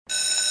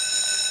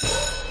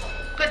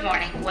Good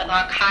morning,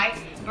 Whitlock High.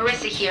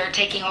 Marissa here,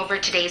 taking over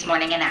today's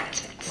morning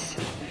announcements.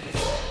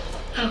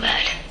 Oh,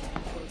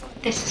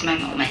 good. This is my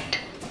moment.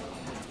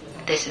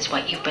 This is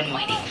what you've been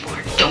waiting for.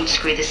 Don't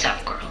screw this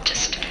up, girl.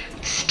 Just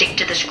stick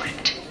to the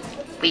script.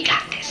 We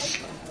got this.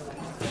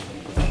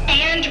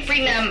 And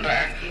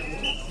remember,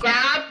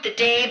 grab the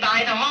day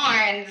by the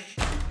horns.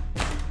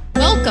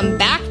 Welcome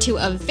back to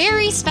a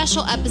very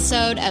special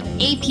episode of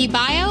AP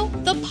Bio,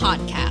 the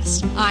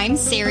podcast. I'm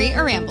Sari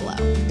Arambolo.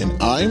 And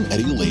I'm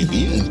Eddie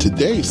Levy, and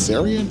today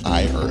Sari and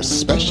I are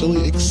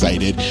especially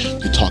excited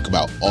to talk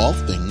about all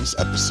things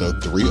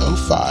episode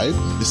 305,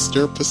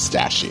 Mr.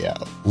 Pistachio.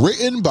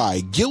 Written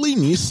by Gilly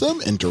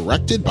Newsome and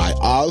directed by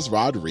Oz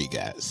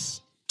Rodriguez.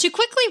 To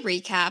quickly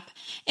recap,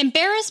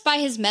 embarrassed by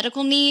his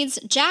medical needs,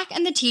 Jack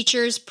and the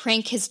teachers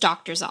prank his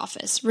doctor's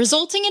office,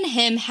 resulting in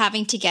him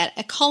having to get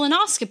a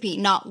colonoscopy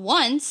not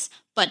once,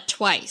 but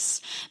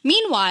twice.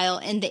 Meanwhile,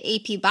 in the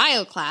AP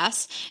Bio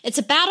class, it's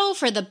a battle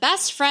for the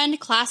best friend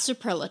class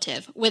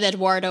superlative, with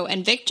Eduardo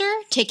and Victor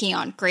taking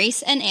on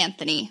Grace and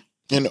Anthony.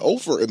 And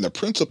over in the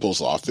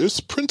principal's office,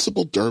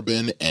 Principal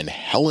Durbin and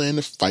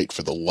Helen fight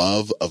for the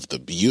love of the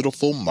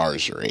beautiful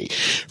Marjorie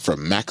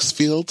from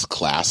Maxfield's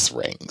class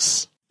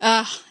rings.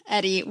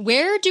 Eddie,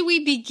 where do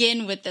we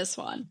begin with this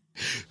one?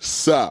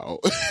 So,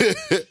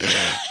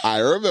 I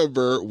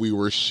remember we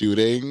were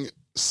shooting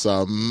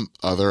some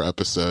other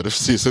episode of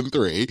season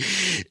 3,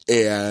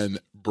 and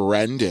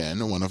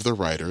Brendan, one of the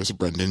writers,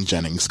 Brendan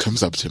Jennings,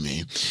 comes up to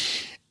me.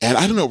 And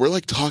I don't know, we're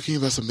like talking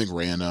about something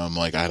random,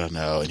 like, I don't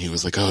know. And he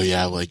was like, oh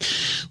yeah, like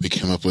we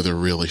came up with a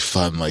really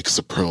fun, like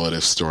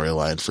superlative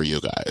storyline for you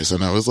guys.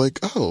 And I was like,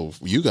 oh,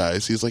 you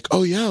guys? He's like,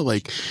 oh yeah,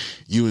 like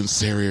you and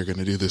Sari are going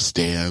to do this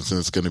dance and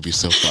it's going to be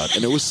so fun.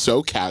 And it was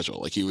so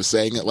casual. Like he was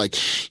saying it like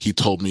he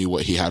told me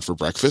what he had for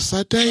breakfast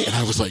that day. And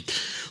I was like,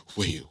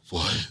 wait,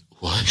 what?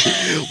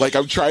 Like,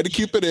 I'm trying to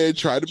keep it in,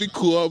 trying to be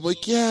cool. I'm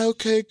like, yeah,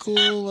 okay,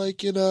 cool.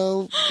 Like, you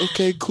know,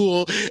 okay,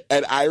 cool.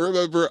 And I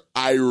remember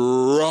I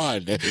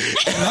run and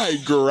I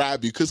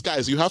grab you. Because,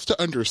 guys, you have to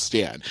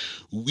understand,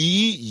 we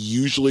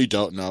usually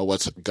don't know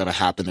what's going to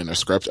happen in a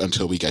script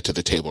until we get to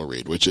the table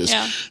read, which is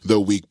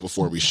the week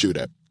before we shoot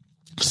it.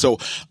 So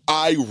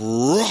I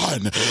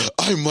run.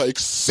 I'm like,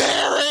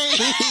 Sari!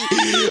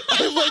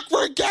 I'm like,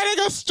 we're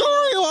getting a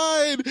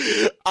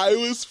storyline! I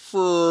was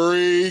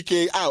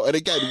freaking out. And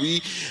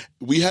again,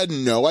 we had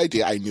no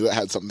idea. I knew it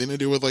had something to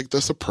do with like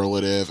the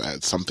superlative, it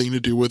had something to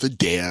do with a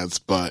dance,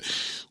 but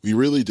we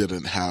really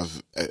didn't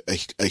have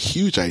a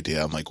huge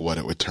idea on like what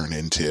it would turn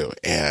into.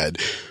 And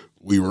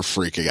we were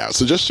freaking out.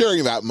 So just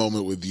sharing that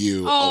moment with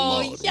you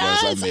alone was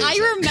amazing.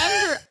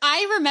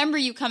 I remember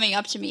you coming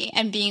up to me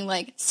and being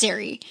like,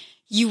 Sari,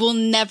 you will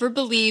never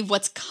believe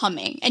what's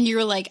coming. And you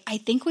were like, I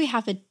think we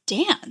have a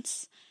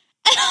dance.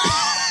 And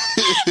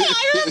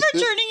I remember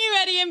turning you,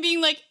 Eddie, and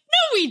being like, no,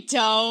 we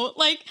don't.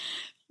 Like,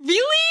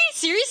 really?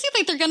 Seriously?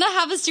 Like, they're going to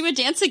have us do a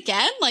dance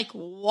again? Like,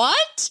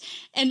 what?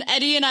 And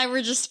Eddie and I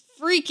were just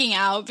freaking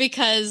out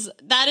because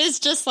that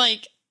is just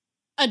like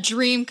a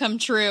dream come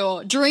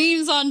true.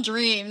 Dreams on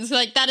dreams.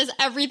 Like, that is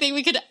everything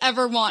we could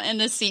ever want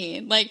in a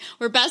scene. Like,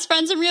 we're best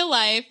friends in real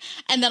life,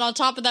 and then on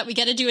top of that, we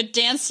get to do a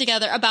dance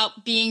together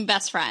about being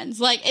best friends.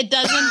 Like, it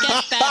doesn't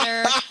get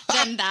better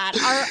than that.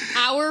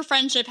 Our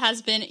friendship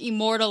has been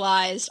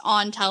immortalized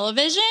on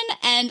television,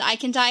 and I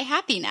can die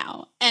happy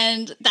now.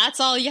 And that's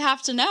all you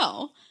have to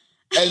know.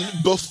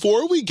 And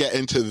before we get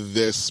into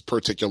this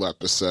particular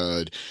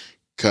episode,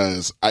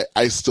 because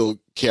I still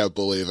can't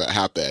believe it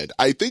happened,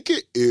 I think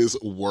it is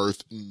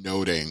worth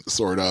noting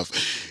sort of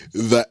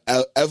the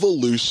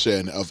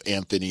evolution of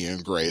Anthony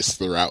and Grace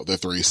throughout the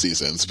 3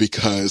 seasons,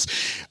 because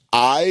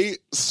I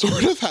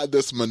sort of had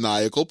this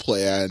maniacal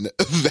plan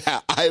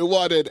that I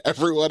wanted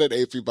everyone at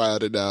AP Bio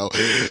to know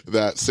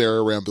that Sari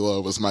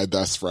Arambolo was my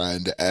best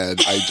friend, and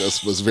I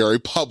just was very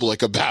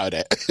public about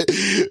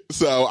it.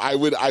 So I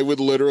would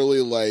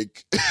literally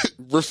like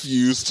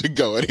refuse to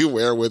go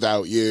anywhere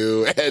without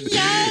you, and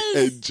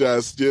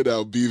just, you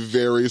know, be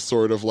very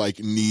sort of like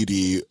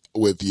needy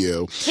with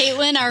you.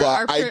 Caitlin,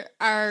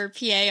 our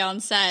PA on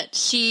set,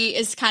 she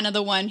is kind of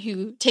the one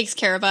who takes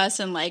care of us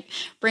and like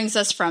brings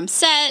us from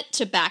set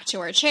to back to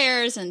our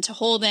chairs and to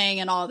holding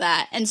and all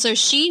that. And so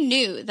she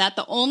knew that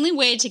the only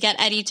way to get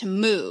Eddie to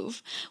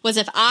move was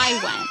if I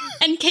went.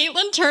 And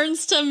Caitlin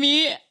turns to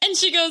me and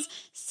she goes,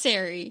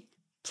 Sari,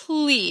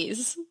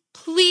 please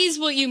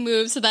will you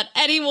move so that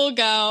Eddie will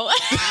go?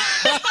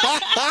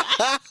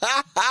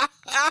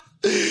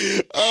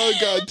 Oh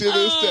God, to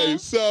this day.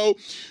 So,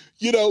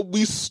 you know,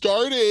 we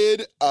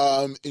started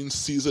in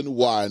season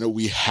 1.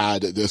 We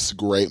had this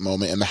great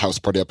moment in the house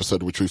party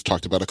episode, which we've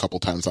talked about a couple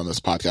times on this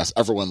podcast.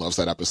 Everyone loves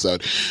that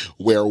episode,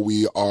 where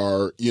we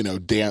are, you know,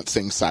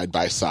 dancing side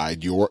by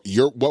side.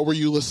 What were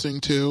you listening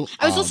to?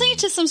 I was listening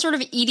to some sort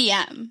of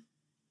EDM.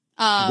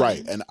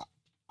 Right. And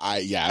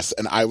Yes,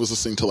 and I was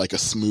listening to like a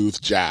smooth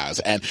jazz,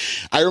 and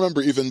I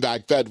remember even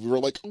back then we were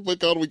like, oh my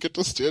god, we get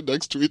to stand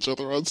next to each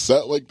other on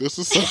set, like this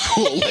is so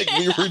cool. Like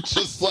we were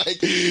just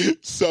like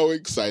so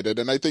excited.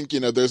 And I think, you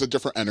know, there's a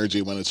different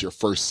energy when it's your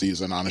first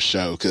season on a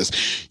show, because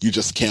you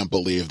just can't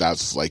believe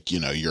that's like, you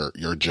know,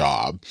 your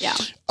job. Yeah.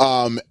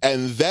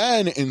 And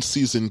then in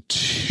season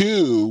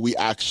 2 we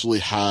actually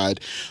had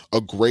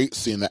a great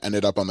scene that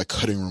ended up on the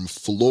cutting room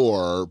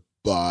floor,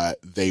 but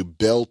they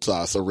built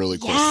us a really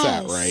cool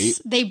set, right?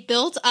 They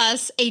built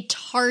us a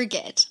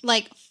Target.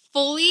 Like,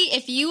 fully,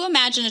 if you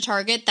imagine a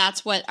Target,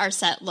 that's what our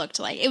set looked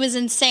like. It was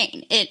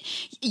insane.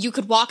 You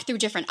could walk through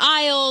different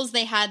aisles.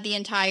 They had the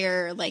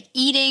entire, like,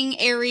 eating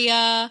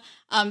area,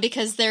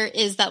 because there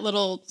is that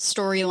little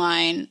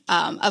storyline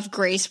of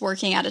Grace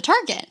working at a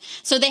Target.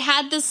 So they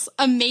had this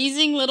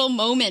amazing little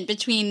moment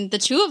between the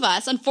two of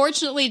us.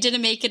 Unfortunately,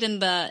 didn't make it in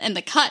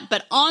the cut,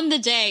 but on the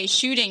day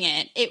shooting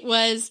it, it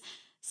was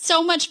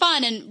so much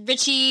fun. And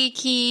Richie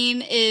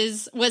Keene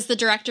was the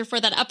director for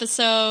that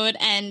episode,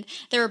 and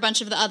there were a bunch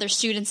of the other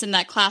students in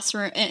that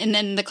classroom and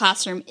in the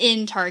classroom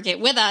in Target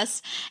with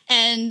us,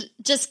 and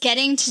just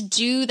getting to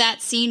do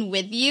that scene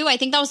with you. I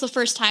think that was the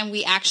first time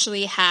we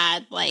actually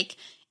had like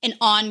an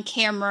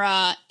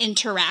on-camera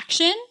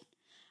interaction.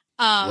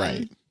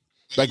 Right.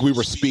 Like we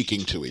were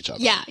speaking to each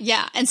other.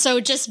 Yeah. And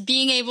so just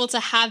being able to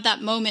have that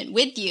moment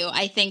with you,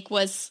 I think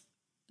was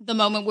the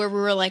moment where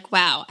we were like,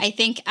 wow, I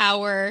think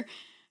our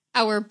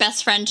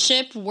best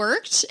friendship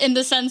worked, in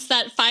the sense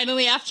that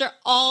finally after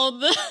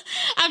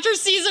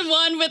season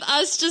 1 with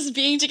us just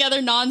being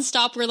together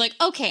nonstop, we're like,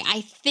 okay,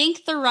 I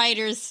think the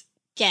writers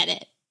get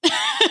it.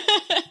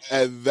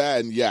 And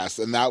then, yes,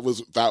 and that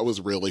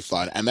was really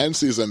fun. And then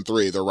season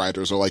 3, the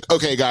writers are like,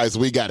 okay, guys,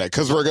 we get it,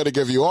 because we're going to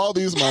give you all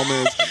these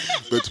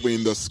moments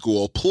between the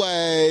school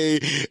play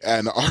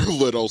and our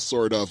little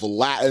sort of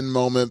Latin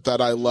moment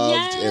that I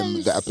loved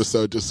in the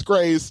episode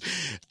Disgrace.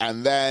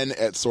 And then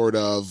it sort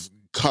of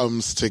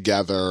comes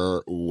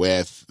together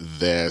with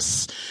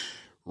this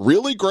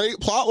really great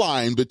plot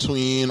line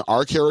between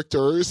our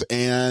characters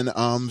and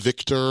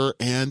Victor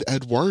and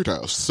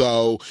Eduardo.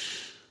 So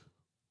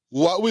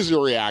what was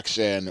your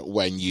reaction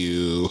when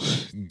you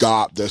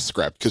got the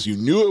script? Because you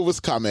knew it was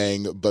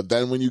coming, but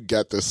then when you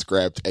get the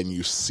script and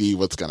you see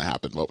what's going to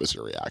happen, what was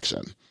your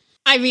reaction?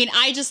 I mean,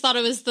 I just thought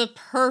it was the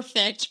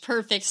perfect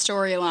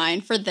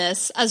storyline for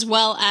this, as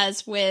well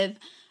as with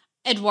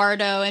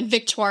Eduardo and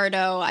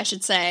Victuardo, I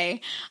should say.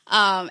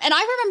 And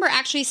I remember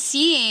actually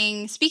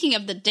speaking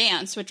of the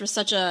dance, which was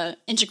such a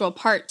integral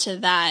part to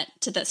that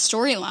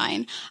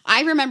storyline,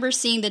 I remember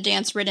seeing the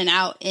dance written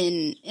out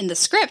in the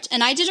script,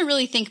 and I didn't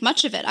really think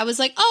much of it. I was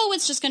like, oh,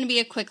 it's just going to be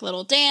a quick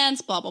little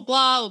dance, blah, blah,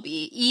 blah, it'll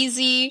be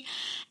easy.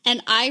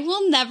 And I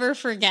will never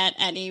forget,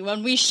 Eddie,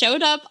 when we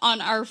showed up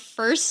on our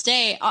first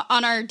day,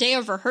 on our day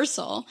of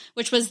rehearsal,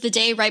 which was the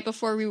day right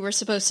before we were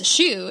supposed to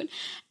shoot.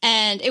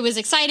 And it was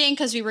exciting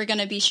because we were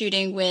going to be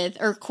shooting with,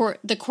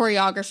 the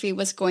choreography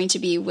was going to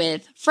be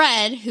with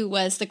Fred, who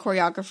was the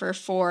choreographer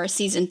for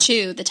season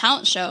 2, the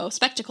talent show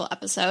spectacle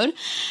episode.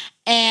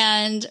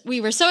 And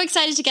we were so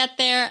excited to get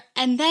there.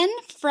 And then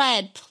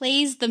Fred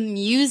plays the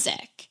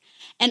music.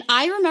 And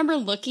I remember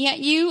looking at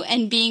you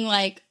and being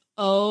like,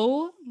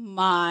 oh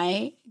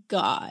my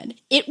God.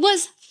 It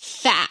was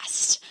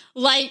fast,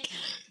 like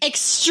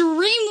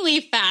extremely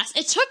fast.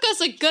 It took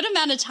us a good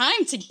amount of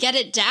time to get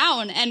it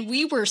down, and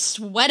we were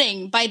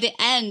sweating by the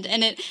end.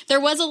 And there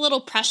was a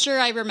little pressure,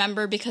 I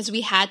remember, because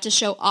we had to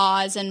show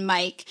Oz and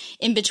Mike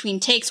in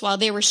between takes while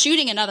they were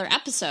shooting another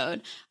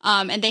episode.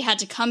 And they had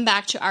to come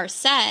back to our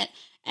set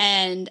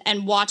and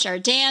watch our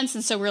dance.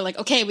 And so we're like,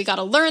 okay, we got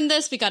to learn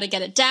this. We got to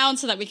get it down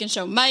so that we can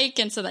show Mike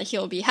and so that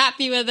he'll be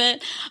happy with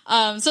it.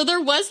 So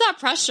there was that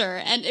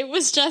pressure, and it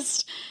was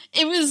just,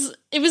 it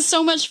was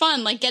so much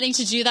fun, like getting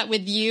to do that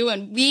with you.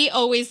 And we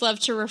always love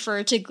to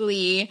refer to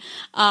Glee.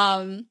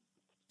 And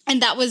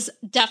that was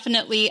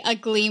definitely a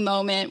Glee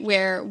moment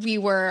where we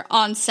were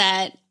on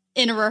set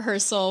in a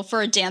rehearsal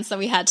for a dance that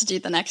we had to do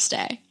the next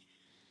day.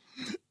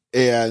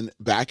 And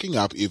backing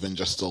up even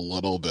just a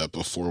little bit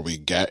before we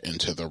get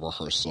into the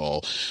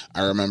rehearsal,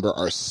 I remember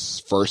our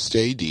first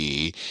AD,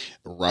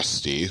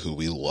 Rusty, who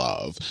we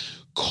love,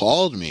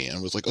 called me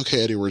and was like,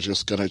 okay, Eddie, we're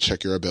just going to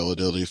check your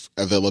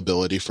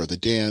availability for the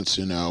dance.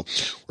 You know,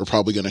 we're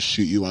probably going to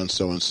shoot you on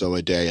so-and-so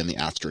a day in the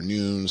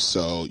afternoon.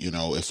 So, you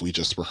know, if we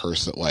just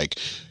rehearse at like,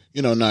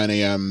 9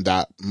 a.m.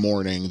 that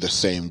morning, the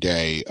same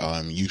day,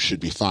 you should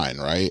be fine,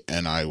 right?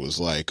 And I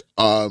was like,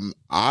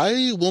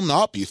 I will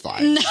not be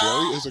fine. No.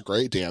 Jerry is a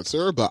great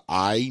dancer, but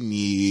I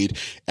need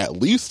at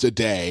least a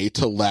day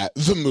to let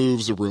the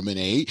moves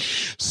ruminate.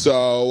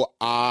 So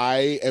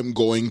I am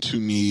going to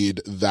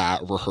need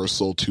that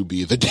rehearsal to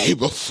be the day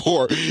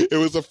before. It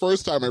was the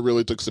first time I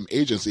really took some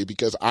agency,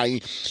 because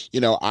I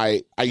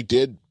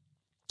did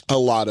a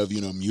lot of,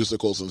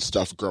 musicals and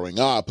stuff growing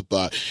up,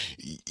 but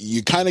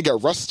you kind of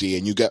get rusty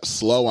and you get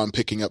slow on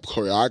picking up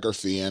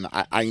choreography. And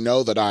I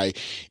know that I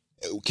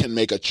can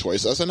make a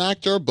choice as an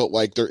actor, but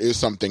like there is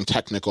something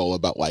technical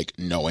about like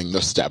knowing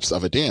the steps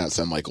of a dance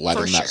and like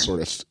letting that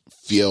sort of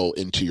feel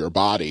into your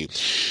body.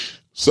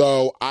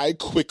 So I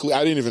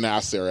didn't even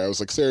ask Sarah. I was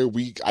like, Sarah,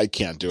 I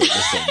can't do it the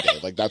same day.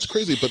 Like, that's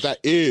crazy. But that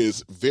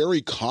is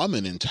very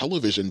common in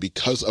television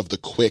because of the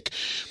quick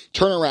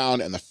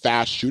turnaround and the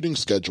fast shooting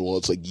schedule.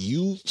 It's like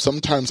you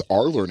sometimes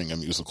are learning a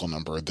musical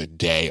number the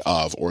day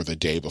of or the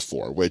day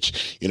before,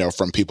 which,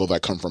 from people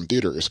that come from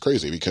theater is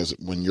crazy, because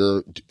when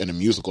you're in a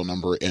musical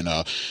number in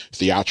a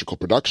theatrical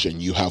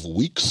production, you have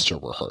weeks to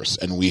rehearse,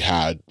 and we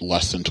had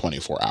less than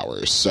 24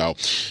 hours. So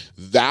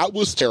that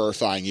was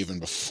terrifying even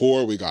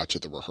before we got to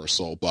the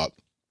rehearsal. But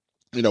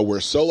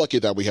we're so lucky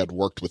that we had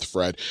worked with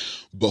Fred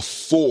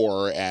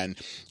before, and,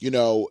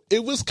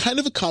 it was kind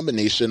of a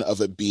combination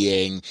of it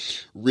being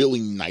really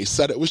nice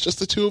that it was just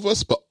the two of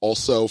us, but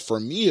also for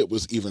me, it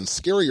was even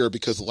scarier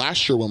because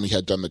last year when we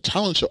had done the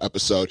talent show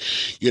episode,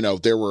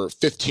 there were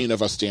 15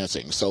 of us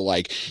dancing. So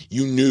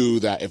you knew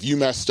that if you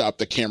messed up,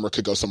 the camera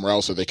could go somewhere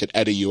else or they could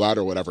edit you out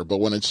or whatever. But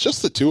when it's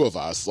just the two of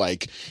us,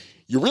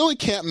 you really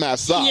can't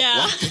mess up.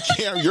 Yeah.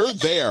 You're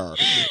there.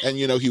 And,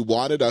 he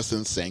wanted us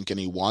in sync and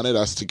he wanted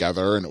us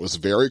together, and it was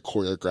very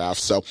choreographed.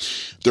 So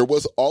there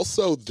was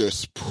also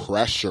this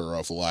pressure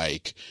of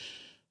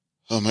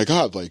oh my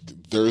God,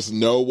 there's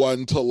no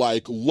one to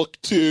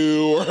look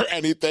to or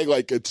anything.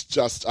 It's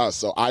just us.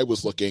 So I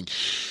was looking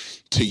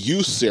to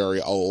you, Sari,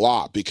 a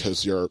lot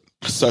because you're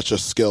such a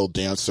skilled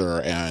dancer.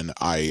 And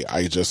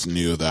I just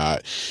knew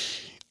that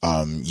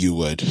you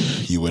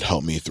would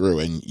help me through,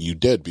 and you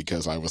did,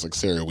 because I was like,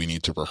 Sarah, we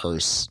need to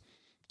rehearse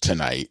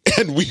tonight.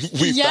 And we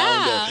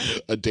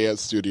found a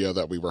dance studio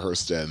that we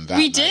rehearsed in that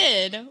night.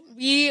 Did.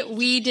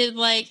 We did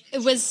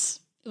it was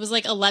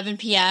 11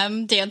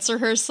 p.m. dance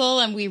rehearsal,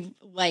 and we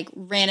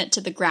ran it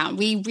to the ground.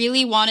 We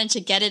really wanted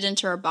to get it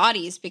into our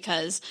bodies,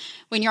 because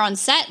when you're on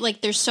set,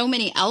 there's so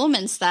many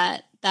elements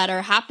that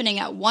are happening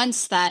at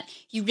once that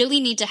you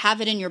really need to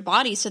have it in your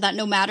body so that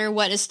no matter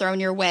what is thrown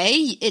your way,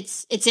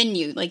 it's in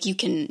you.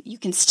 You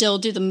can still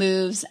do the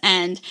moves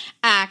and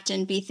act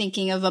and be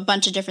thinking of a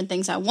bunch of different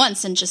things at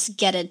once and just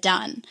get it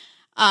done.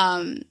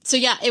 So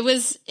yeah, it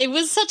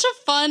was such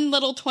a fun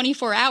little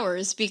 24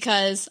 hours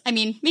because,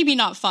 maybe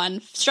not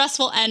fun,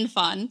 stressful and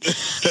fun,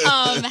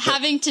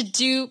 having to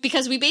do,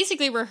 because we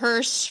basically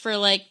rehearsed for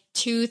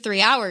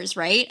 2-3 hours,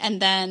 right?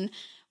 And then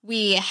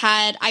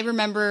I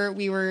remember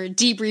we were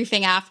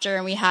debriefing after,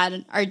 and we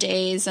had our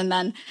days, and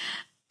then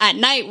at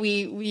night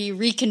we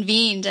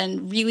reconvened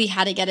and really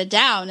had to get it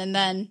down. And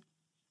then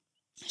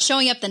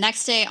showing up the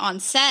next day on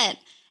set,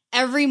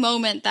 every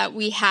moment that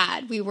we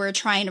had, we were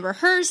trying to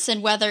rehearse,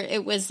 and whether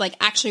it was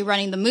actually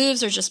running the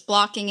moves or just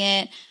blocking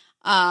it,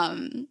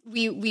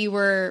 we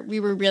were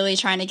really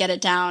trying to get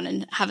it down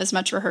and have as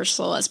much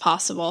rehearsal as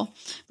possible,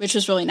 which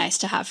was really nice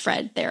to have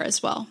Fred there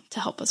as well to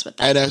help us with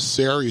that. And as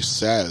Sari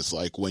says,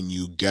 when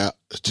you get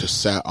to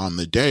set on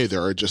the day,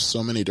 there are just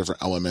so many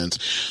different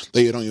elements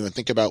that you don't even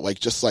think about,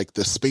 just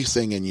the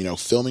spacing, and,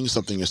 filming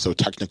something is so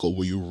technical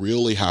where you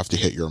really have to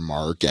hit your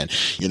mark. And,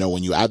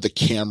 when you add the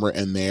camera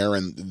in there,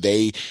 and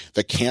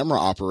the camera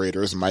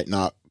operators might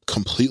not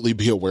completely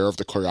be aware of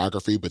the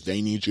choreography, but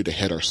they need you to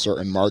hit a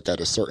certain mark at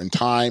a certain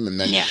time, and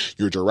then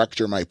your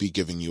director might be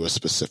giving you a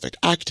specific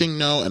acting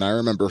note. And I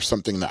remember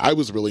something that I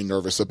was really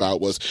nervous about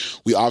was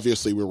we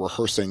were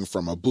rehearsing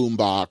from a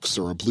boombox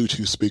or a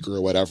Bluetooth speaker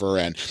or whatever,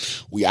 and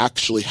we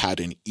actually had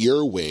an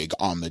earwig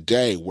on the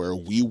day where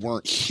we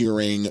weren't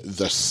hearing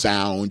the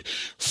sound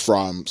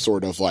from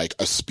sort of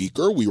a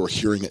speaker. We were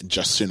hearing it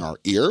just in our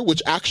ear,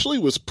 which actually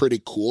was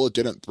pretty cool. It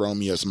didn't throw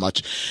me as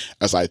much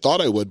as I thought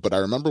I would, but I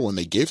remember when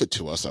they gave it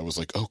to us, I was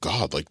like, oh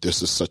God,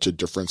 this is such a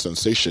different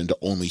sensation to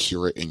only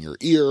hear it in your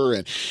ear.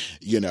 And,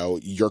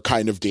 you're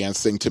kind of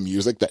dancing to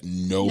music that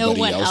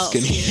nobody else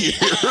can hear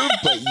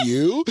but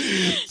you.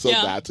 So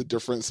that's a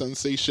different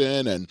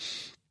sensation. And,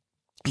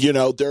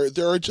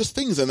 there are just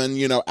things. And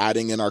then,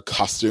 adding in our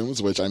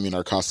costumes, which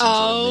our costumes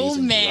are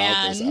amazing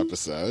throughout this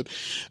episode.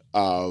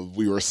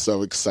 We were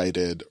so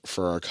excited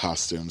for our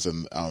costumes,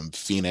 and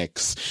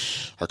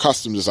Phoenix, our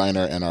costume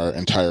designer, and our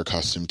entire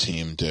costume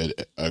team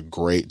did a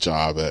great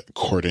job at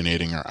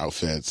coordinating our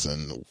outfits.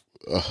 And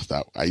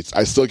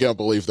I still can't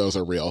believe those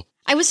are real.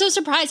 I was so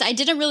surprised. I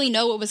didn't really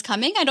know what was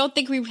coming. I don't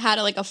think we had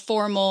a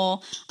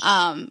formal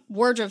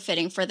wardrobe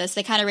fitting for this.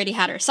 They kind of already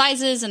had our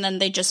sizes, and then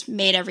they just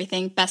made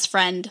everything best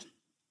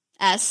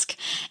friend-esque.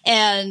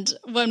 And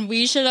when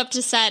we showed up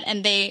to set,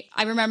 and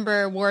I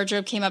remember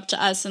wardrobe came up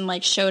to us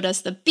and showed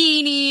us the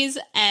beanies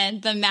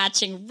and the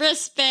matching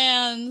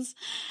wristbands.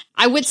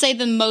 I would say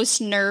the most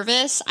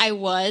nervous I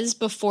was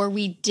before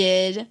we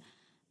did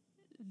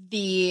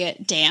the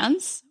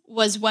dance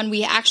was when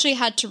we actually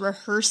had to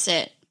rehearse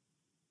it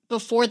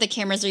before the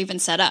cameras are even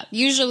set up.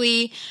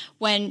 Usually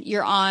when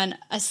you're on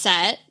a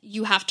set,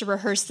 you have to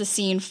rehearse the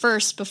scene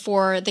first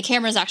before the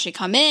cameras actually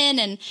come in,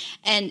 and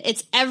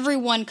it's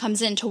everyone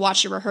comes in to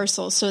watch the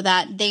rehearsal so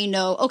that they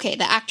know, okay,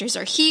 the actors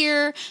are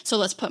here, so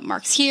let's put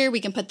marks here. We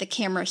can put the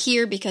camera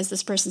here because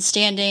this person's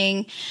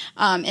standing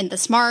in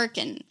this mark,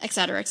 and et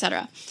cetera, et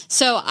cetera.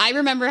 So I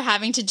remember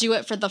having to do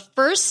it for the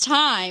first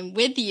time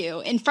with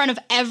you in front of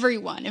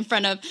everyone, in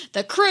front of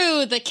the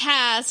crew, the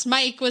cast.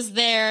 Mike was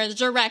there, the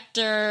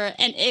director,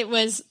 and it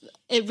was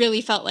it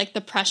really felt like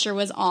the pressure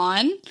was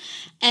on,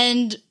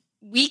 and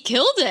we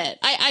killed it.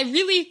 I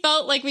really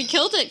felt like we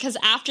killed it, because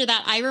after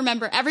that, I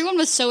remember everyone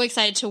was so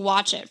excited to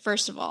watch it,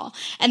 first of all.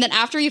 And then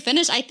after you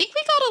finished, I think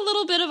we got a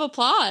little bit of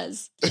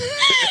applause. It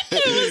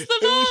was the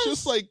best. It was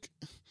just like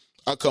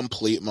a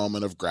complete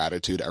moment of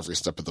gratitude every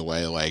step of the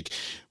way. Like,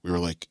 we were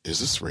like, is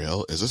this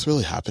real? Is this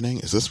really happening?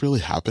 Is this really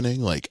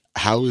happening? Like,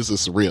 how is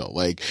this real?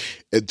 Like,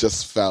 it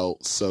just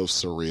felt so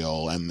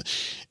surreal. And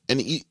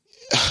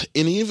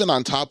even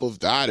on top of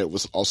that, it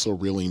was also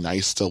really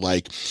nice to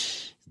like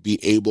be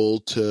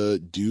able to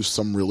do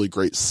some really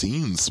great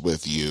scenes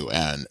with you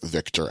and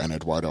Victor and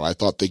Eduardo. I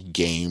thought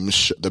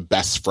the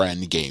best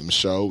friend game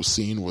show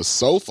scene was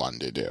so fun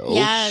to do.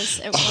 Yes,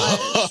 it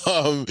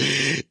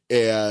was.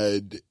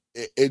 And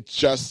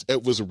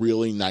it was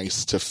really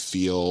nice to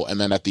feel. And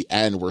then at the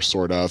end, we're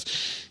sort of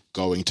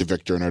going to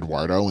Victor and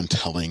Eduardo and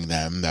telling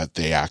them that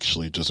they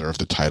actually deserve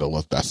the title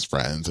of best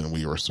friends, and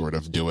we were sort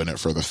of doing it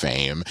for the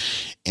fame.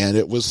 And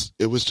it was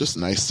just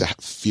nice to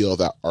feel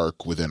that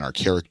arc within our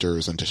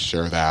characters and to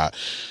share that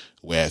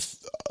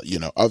with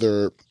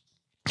other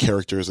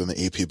characters in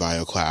the AP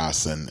Bio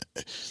class. And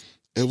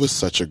it was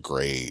such a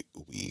great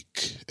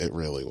week. It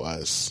really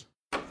was.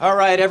 All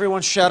right,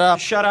 everyone, shut up.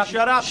 Shut up.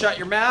 Shut up. Shut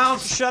your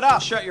mouths. Shut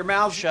up. Shut your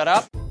mouths. Shut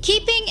up.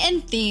 Keeping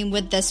in theme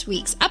with this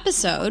week's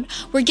episode,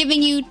 we're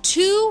giving you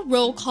 2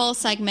 roll call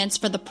segments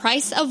for the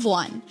price of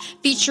 1,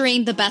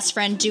 featuring the best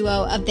friend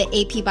duo of the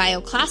AP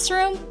Bio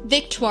classroom,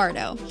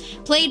 Victuardo,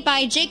 played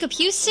by Jacob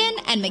Houston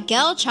and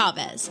Miguel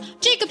Chavez.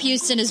 Jacob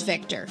Houston is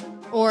Victor,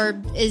 or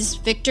is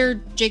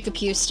Victor Jacob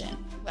Houston?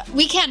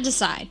 We can't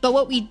decide, but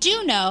what we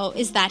do know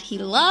is that he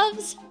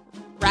loves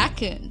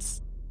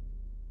raccoons.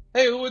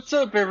 Hey, what's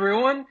up,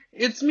 everyone?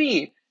 It's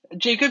me,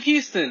 Jacob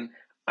Houston.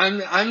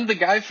 I'm the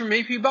guy from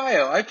AP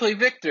Bio. I play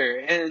Victor,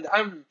 and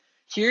I'm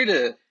here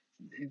to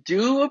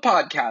do a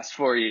podcast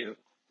for you.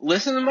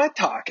 Listen to my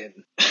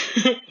talking.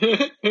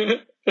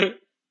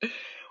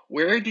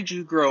 Where did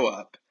you grow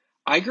up?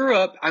 I grew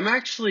up. I'm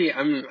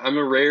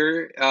a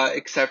rare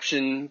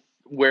exception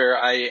where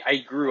I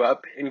grew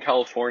up in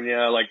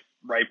California, like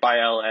right by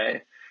LA.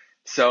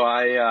 So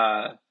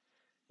I'm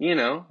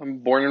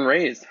born and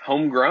raised,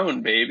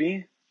 homegrown,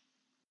 baby.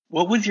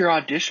 What was your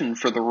audition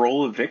for the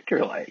role of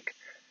Victor like?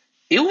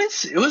 It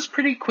was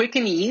pretty quick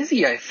and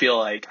easy, I feel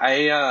like.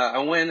 I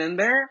went in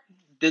there,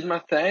 did my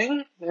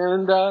thing,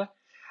 and I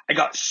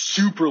got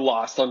super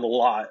lost on the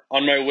lot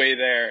on my way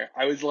there.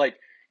 I was like,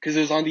 because it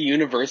was on the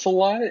Universal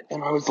lot,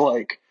 and I was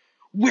like,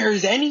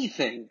 where's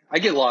anything? I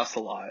get lost a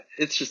lot.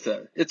 It's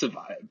a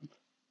vibe.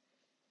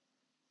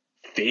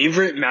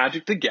 Favorite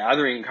Magic the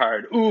Gathering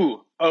card?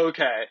 Ooh,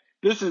 okay.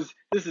 This is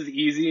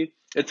easy.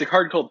 It's a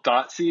card called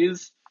Dot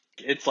Seize.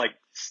 It's like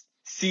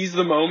seize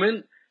the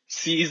moment,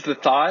 seize the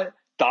thought,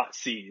 dot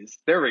seize.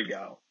 There we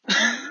go.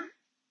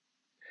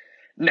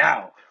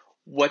 Now,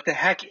 what the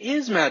heck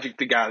is Magic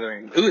the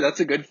Gathering? Ooh, that's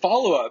a good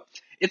follow-up.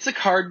 It's a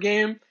card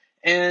game,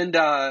 and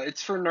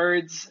it's for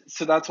nerds,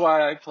 so that's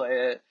why I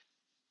play it.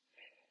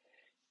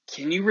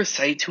 Can you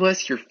recite to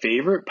us your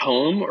favorite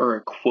poem or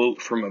a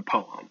quote from a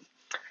poem?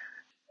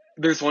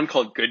 There's one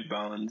called Good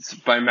Bones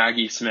by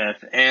Maggie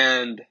Smith,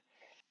 and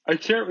I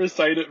can't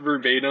recite it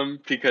verbatim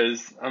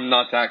because I'm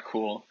not that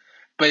cool.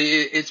 But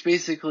it's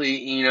basically,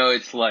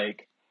 it's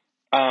like,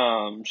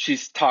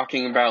 she's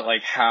talking about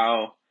like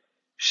how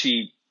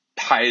she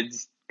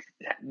hides,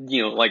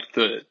 like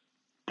the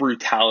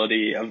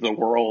brutality of the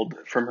world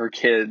from her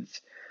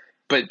kids.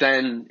 But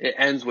then it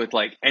ends with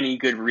like, any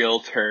good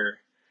realtor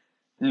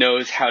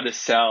knows how to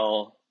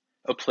sell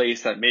a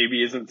place that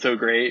maybe isn't so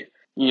great.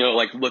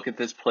 Like, look at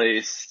this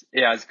place.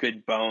 It has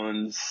good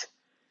bones.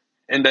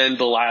 And then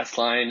the last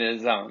line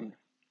is,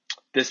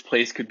 this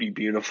place could be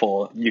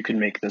beautiful. You can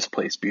make this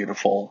place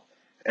beautiful.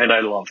 And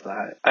I love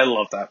that. I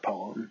love that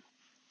poem.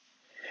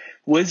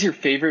 What is your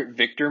favorite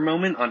Victor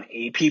moment on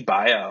AP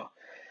Bio?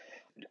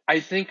 I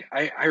think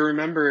I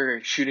remember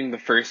shooting the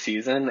first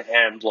season,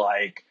 and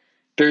like,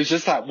 there's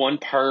just that one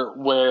part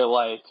where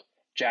like,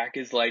 Jack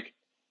is like,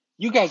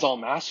 you guys all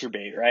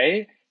masturbate,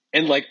 right?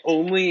 And like,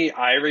 only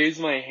I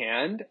raised my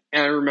hand,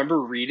 and I remember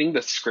reading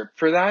the script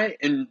for that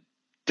and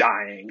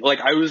dying. Like,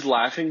 I was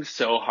laughing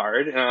so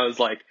hard, and I was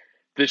like,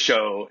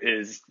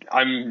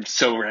 I'm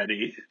so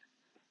ready.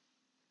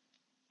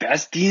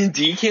 Best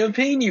D&D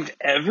campaign you've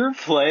ever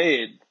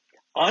played?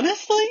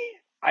 Honestly,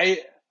 I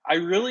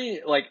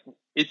really, like,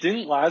 it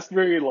didn't last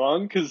very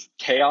long because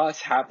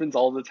chaos happens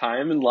all the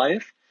time in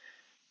life.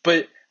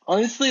 But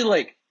honestly,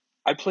 like,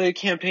 I play a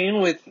campaign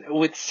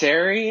with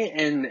Sari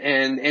and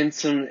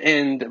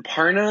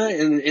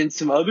Parna and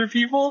some other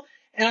people,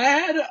 and I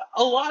had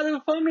a lot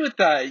of fun with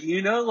that.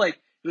 Like,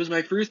 it was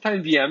my first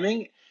time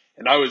DMing,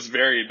 and I was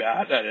very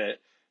bad at it.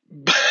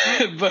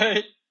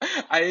 But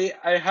I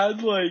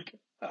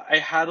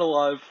had a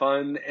lot of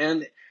fun,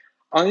 and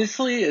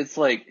honestly, it's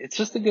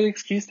just a good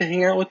excuse to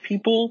hang out with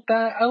people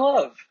that I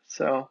love.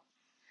 So,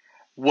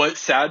 what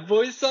Sad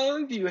Boy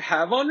song do you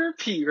have on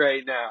repeat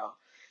right now?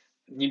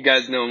 You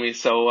guys know me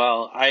so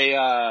well.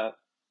 I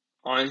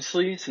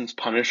Honestly, since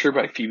Punisher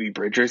by Phoebe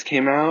Bridgers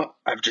came out,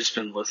 I've just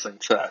been listening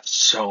to that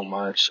so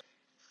much.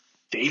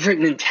 Favorite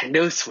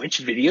Nintendo Switch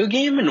video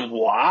game and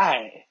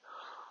why?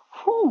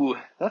 Whew,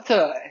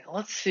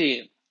 let's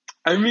see.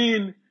 I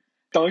mean,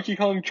 Donkey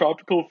Kong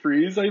Tropical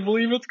Freeze, I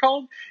believe it's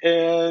called,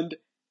 and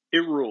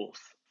it rules.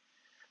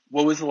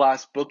 What was the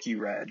last book you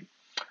read?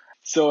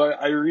 So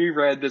I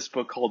reread this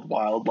book called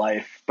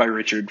Wildlife by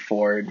Richard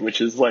Ford, which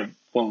is like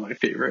one of my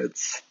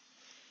favorites.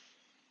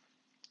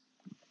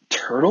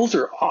 Turtles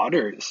or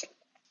otters?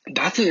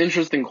 That's an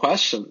interesting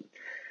question.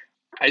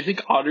 I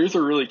think otters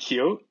are really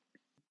cute.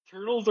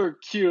 Turtles are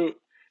cute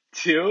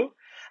too.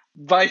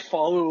 But I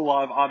follow a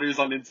lot of otters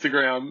on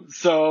Instagram.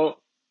 So,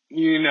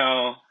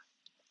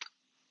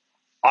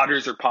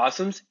 otters or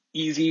possums?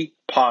 Easy,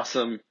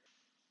 possum.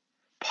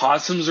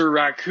 Possums or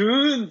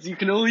raccoons? You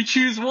can only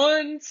choose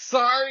one?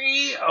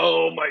 Sorry.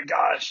 Oh my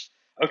gosh.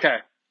 Okay.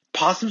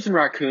 Possums and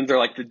raccoons are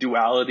like the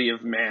duality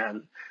of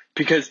man.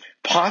 Because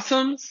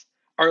possums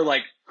are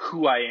like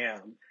who I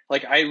am.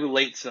 Like I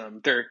relate to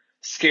them. They're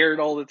scared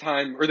all the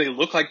time, or they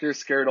look like they're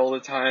scared all the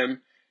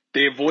time.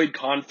 They avoid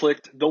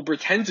conflict. They'll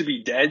pretend to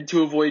be dead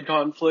to avoid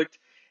conflict.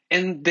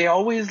 And they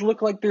always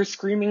look like they're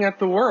screaming at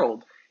the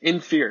world in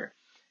fear.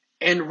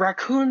 And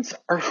raccoons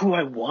are who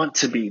I want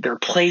to be. They're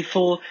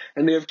playful,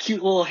 and they have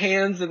cute little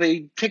hands that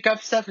they pick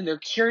up stuff, and they're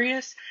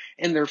curious,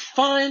 and they're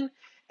fun.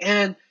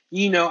 And,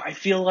 I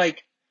feel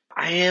like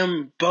I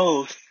am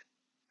both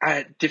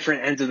at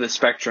different ends of the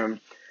spectrum.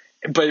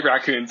 But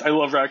raccoons, I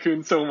love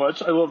raccoons so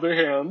much. I love their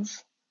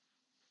hands.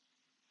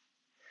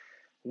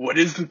 What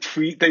is the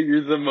tweet that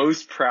you're the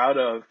most proud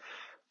of?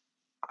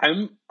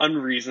 I'm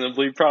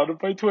unreasonably proud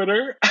of my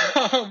Twitter.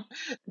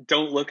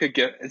 Don't look a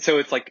gift. So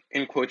it's like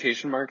in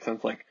quotation marks, and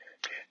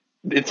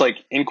it's like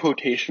in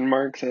quotation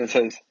marks, and it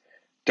says,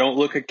 "Don't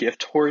look a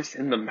gift horse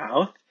in the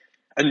mouth."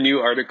 A new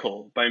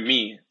article by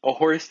me, a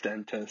horse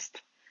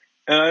dentist.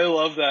 And I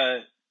love that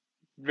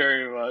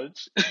very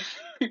much.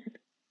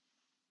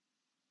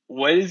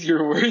 What is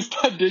your worst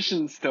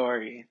audition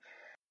story?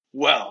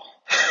 Well,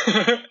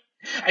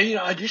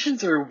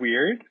 auditions are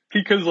weird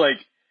because,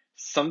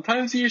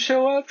 sometimes you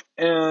show up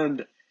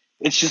and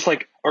it's just,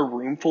 a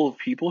room full of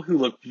people who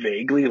look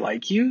vaguely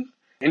like you.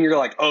 And you're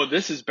like, oh,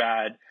 this is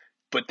bad.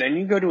 But then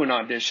you go to an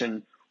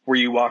audition where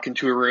you walk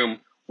into a room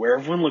where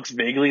everyone looks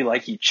vaguely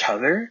like each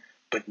other,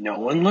 but no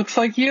one looks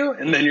like you.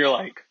 And then you're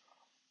like,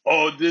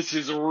 oh, this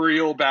is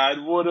real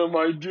bad. What am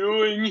I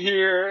doing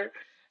here?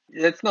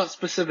 It's not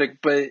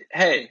specific, but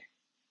hey,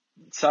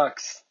 it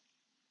sucks.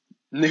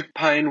 Nick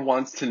Pine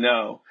wants to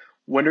know,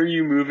 when are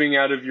you moving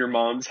out of your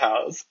mom's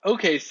house?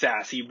 Okay,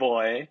 sassy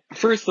boy.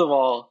 First of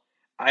all,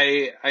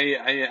 I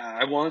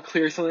want to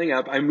clear something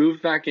up. I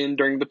moved back in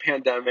during the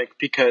pandemic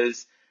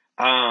because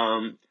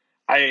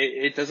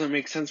it doesn't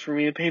make sense for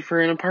me to pay for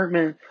an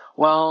apartment.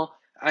 Well,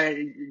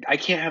 I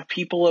can't have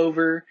people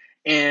over,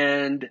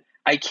 and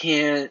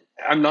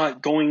I'm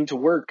not going to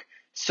work.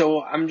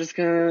 So I'm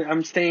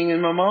staying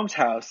in my mom's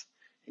house.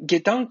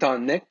 Get dunked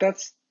on, Nick.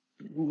 That's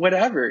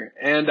whatever.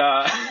 And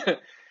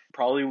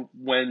probably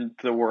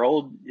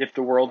if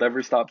the world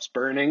ever stops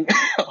burning,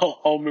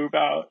 I'll move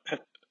out.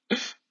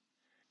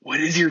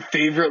 What is your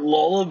favorite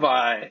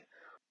lullaby?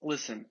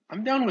 Listen,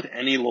 I'm down with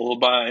any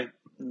lullaby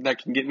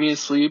that can get me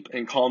asleep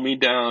and calm me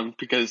down,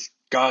 because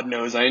God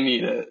knows I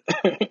need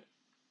it.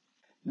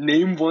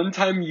 Name one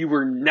time you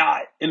were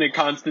not in a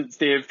constant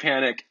state of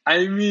panic.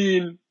 I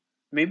mean,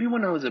 maybe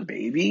when I was a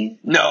baby?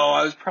 No,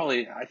 I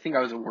think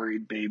I was a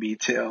worried baby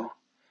too.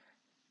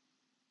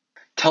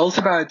 Tell us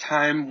about a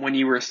time when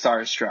you were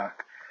starstruck.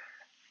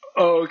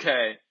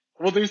 Okay.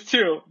 Well, there's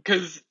two,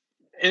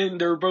 and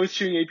they were both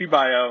shooting AP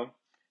Bio.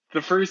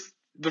 The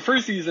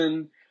first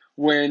season,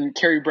 when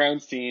Carrie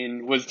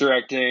Brownstein was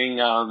directing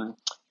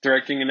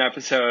an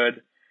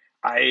episode,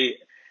 I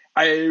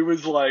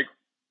was like,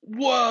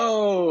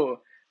 whoa,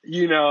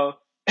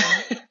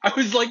 I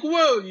was like,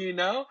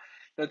 whoa,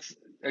 that's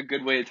a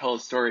good way to tell a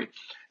story.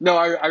 No,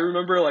 I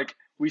remember,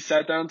 we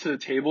sat down to a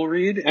table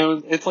read,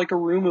 and it's like a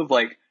room of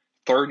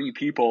 30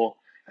 people.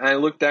 And I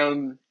look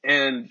down,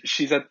 and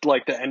she's at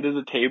the end of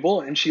the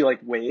table, and she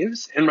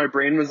waves, and my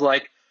brain was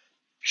like,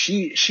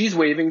 she's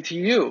waving to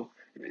you,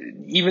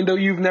 even though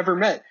you've never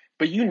met,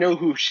 but you know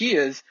who she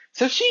is,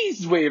 so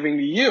she's waving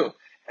to you.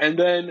 And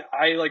then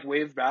I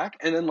waved back,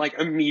 and then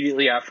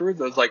immediately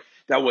afterwards I was like,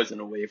 that wasn't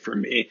a wave for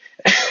me.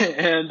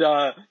 and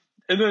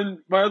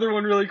then my other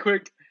one really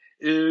quick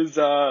is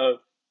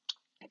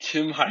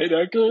Tim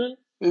Heidecker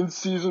in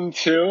season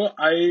 2.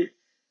 I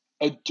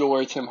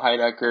adore Tim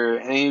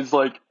Heidecker, and he's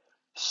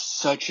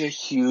such a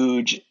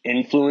huge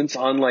influence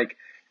on my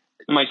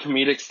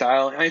comedic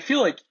style. And I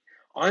feel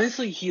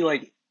honestly he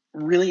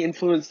really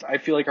influenced, I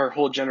feel our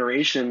whole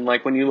generation,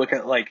 when you look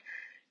at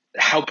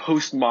how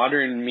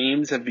postmodern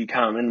memes have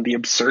become and the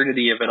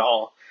absurdity of it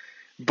all.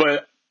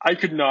 But I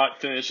could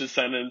not finish a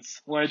sentence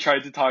when I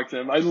tried to talk to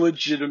him. I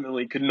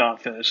legitimately could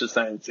not finish a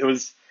sentence. It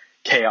was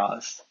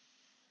chaos.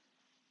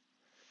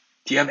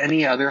 Do you have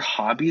any other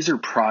hobbies or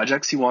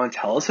projects you want to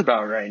tell us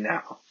about right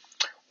now?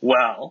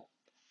 Well,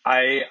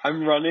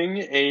 I'm running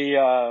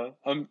a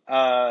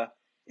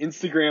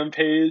Instagram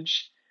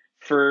page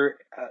for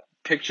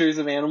pictures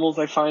of animals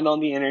I find on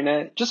the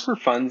internet, just for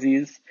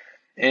funsies,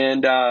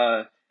 and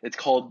it's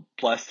called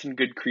Blessed and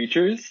Good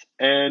Creatures,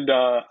 and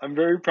I'm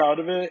very proud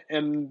of it,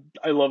 and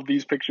I love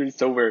these pictures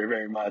so very,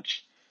 very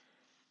much.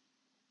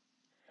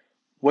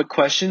 What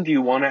question do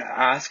you want to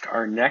ask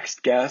our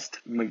next guest,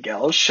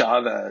 Miguel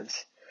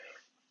Chavez?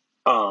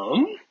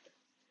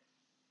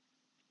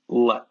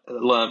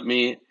 Let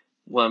me,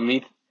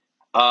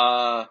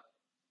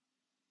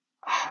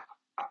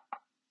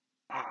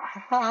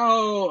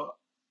 how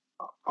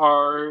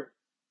are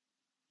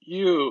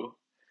you?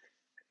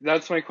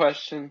 That's my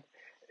question.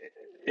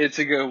 It's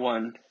a good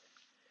one.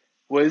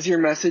 What is your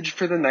message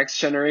for the next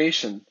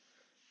generation?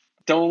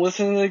 Don't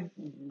listen to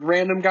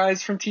random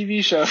guys from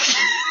TV shows.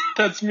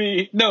 That's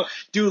me. No,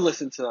 do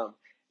listen to them.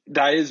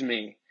 That is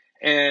me.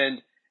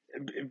 And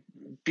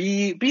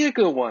be a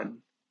good one.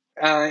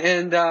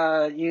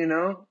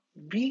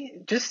 Be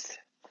just,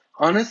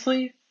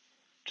 honestly,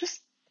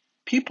 just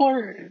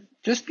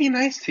be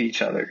nice to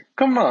each other.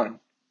 Come on.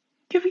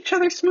 Give each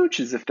other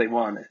smooches if they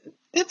want it.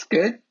 It's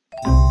good.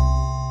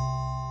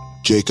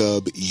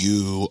 Jacob,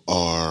 you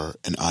are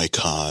an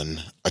icon,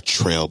 a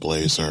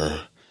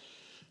trailblazer,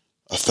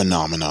 a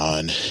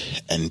phenomenon,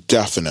 and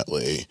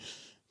definitely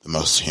the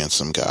most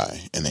handsome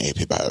guy in the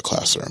AP Bio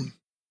classroom.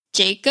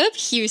 Jacob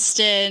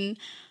Houston,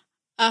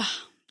 I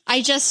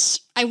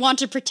want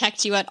to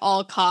protect you at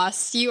all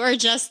costs. You are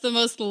just the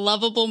most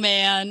lovable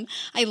man.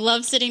 I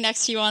love sitting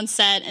next to you on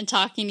set and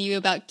talking to you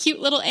about cute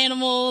little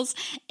animals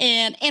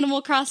and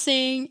Animal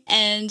Crossing,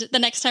 and the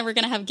next time we're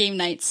going to have game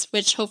nights,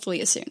 which hopefully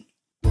is soon.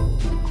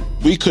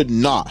 We could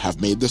not have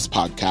made this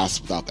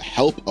podcast without the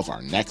help of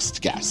our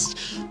next guest.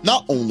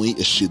 Not only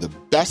is she the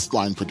best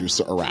line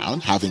producer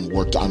around, having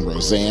worked on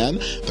Roseanne,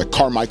 The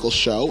Carmichael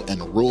Show,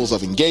 and Rules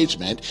of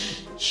Engagement,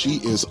 she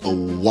is a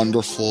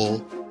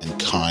wonderful and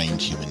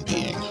kind human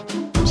being.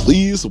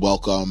 Please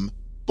welcome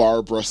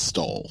Barbara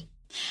Stoll.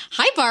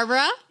 Hi,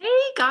 Barbara. Hey,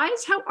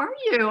 guys. How are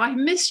you? I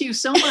miss you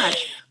so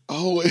much.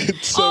 Oh,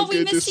 it's so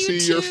good to see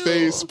your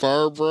face,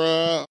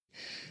 Barbara.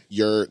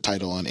 Your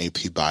title on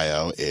AP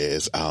Bio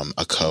is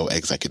a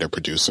co-executive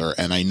producer,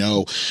 and I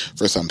know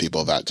for some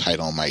people that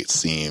title might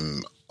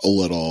seem a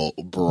little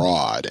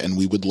broad, and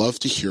we would love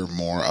to hear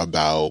more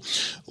about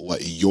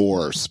what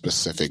your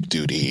specific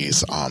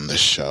duties on the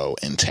show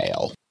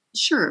entail.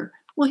 Sure.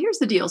 Well, here's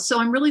the deal. So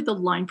I'm really the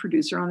line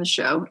producer on the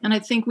show, and I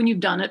think when you've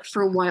done it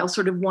for a while,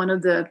 sort of one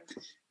of the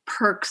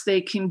perks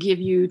they can give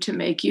you to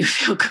make you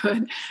feel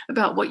good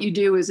about what you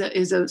do is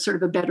a sort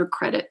of a better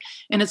credit.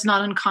 And it's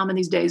not uncommon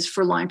these days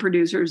for line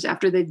producers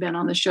after they've been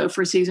on the show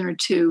for a season or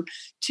two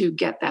to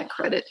get that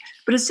credit.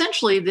 But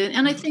essentially,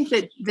 and I think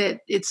that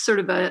it's sort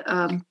of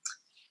an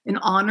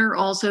honor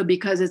also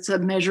because it's a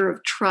measure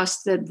of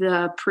trust that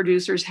the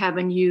producers have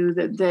in you,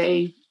 that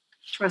they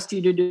trust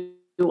you to do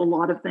a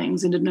lot of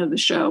things and to know the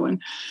show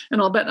and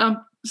all. But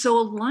so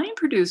a line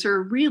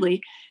producer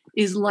really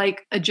is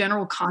like a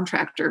general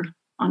contractor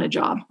on a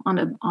job, on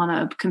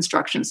a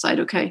construction site.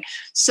 Okay.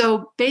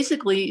 So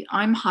basically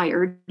I'm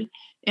hired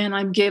and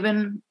I'm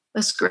given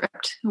a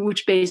script,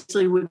 which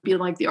basically would be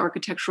like the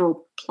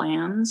architectural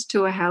plans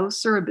to a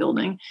house or a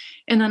building.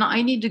 And then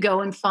I need to go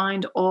and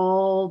find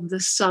all the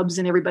subs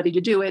and everybody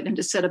to do it and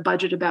to set a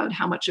budget about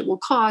how much it will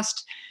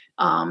cost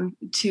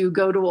to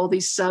go to all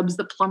these subs,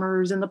 the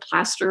plumbers and the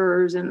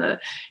plasterers and the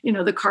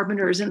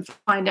carpenters, and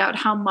find out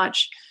how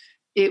much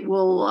it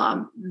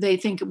will, they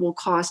think it will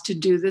cost to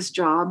do this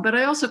job. But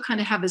I also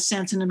kind of have a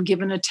sense, and I'm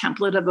given a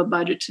template of a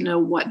budget to know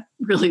what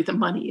really the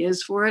money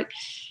is for it.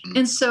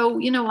 And so,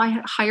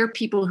 I hire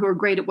people who are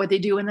great at what they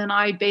do. And then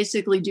I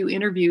basically do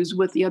interviews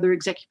with the other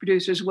executive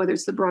producers, whether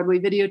it's the Broadway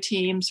video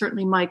team,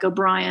 certainly Mike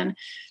O'Brien,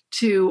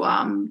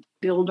 to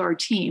build our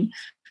team.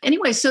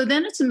 Anyway, so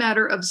then it's a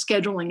matter of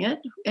scheduling it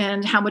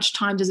and how much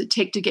time does it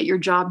take to get your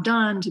job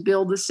done, to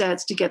build the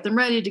sets, to get them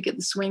ready, to get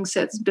the swing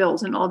sets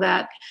built and all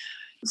that.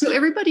 So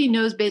everybody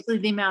knows basically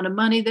the amount of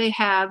money they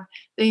have.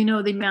 They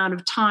know the amount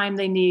of time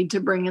they need to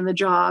bring in the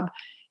job.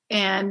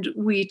 And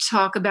we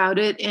talk about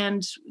it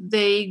and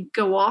they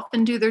go off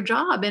and do their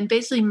job. And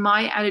basically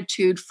my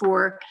attitude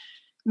for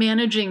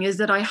managing is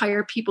that I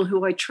hire people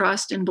who I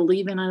trust and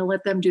believe in, and I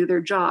let them do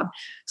their job.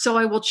 So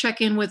I will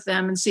check in with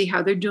them and see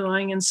how they're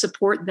doing and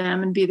support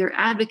them and be their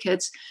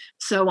advocates.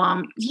 So,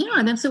 and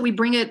then so we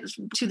bring it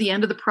to the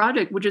end of the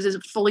project, which is a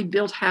fully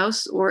built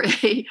house or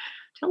a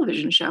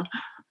television show.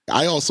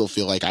 I also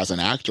feel like as an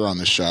actor on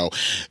the show,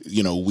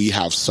 we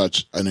have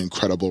such an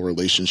incredible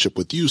relationship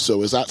with you.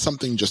 So is that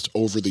something just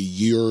over the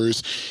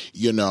years,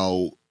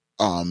 you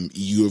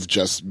have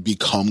just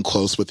become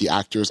close with the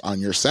actors on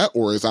your set,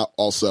 or is that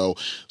also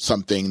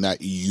something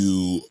that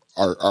you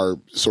are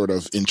sort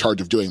of in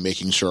charge of doing,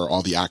 making sure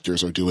all the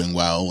actors are doing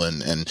well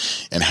and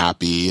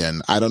happy?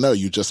 And I don't know,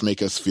 you just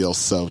make us feel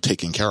so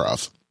taken care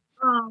of.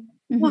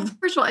 Well,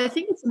 first of all, I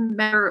think it's a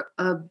matter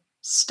of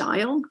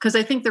style, because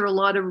I think there are a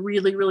lot of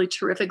really, really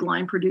terrific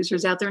line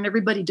producers out there, and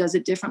everybody does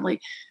it differently.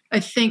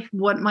 I think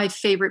what my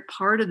favorite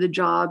part of the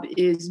job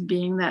is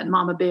being that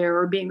mama bear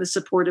or being the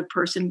supportive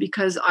person,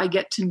 because I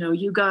get to know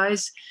you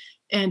guys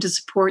and to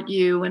support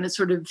you. And it's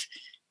sort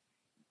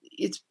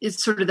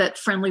of that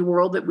friendly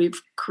world that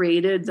we've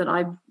created, that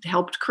I've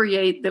helped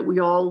create, that we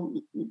all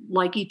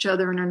like each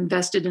other and are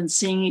invested in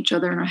seeing each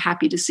other and are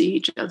happy to see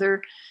each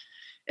other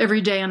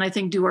every day, and I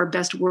think do our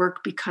best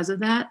work because of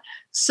that.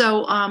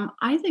 So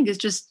I think it's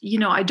just,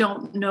 I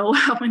don't know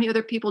how many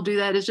other people do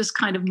that. It's just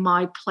kind of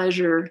my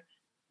pleasure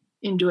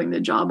in doing the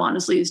job,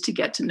 honestly, is to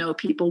get to know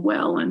people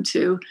well and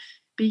to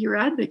be your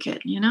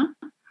advocate,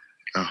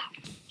 Oh.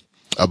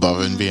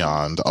 Above and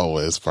beyond,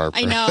 always,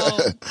 Barbara. I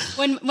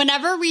know.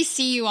 Whenever we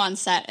see you on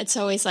set, it's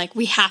always like,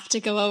 we have to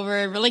go over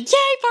and we're like,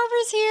 yay,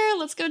 Barbara's here,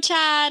 let's go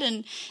chat.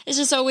 And it's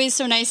just always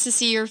so nice to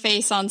see your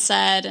face on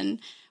set, and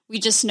we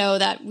just know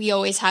that we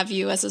always have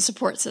you as a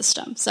support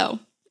system. So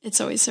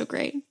it's always so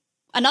great.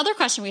 Another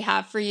question we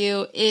have for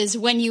you is,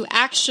 when you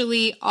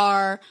actually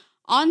are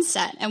on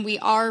set and we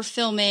are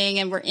filming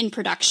and we're in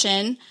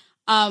production,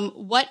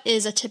 what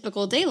is a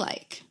typical day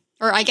like?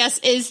 Or I guess,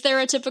 is there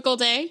a typical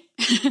day?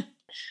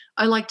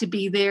 I like to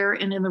be there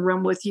and in the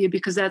room with you,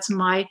 because that's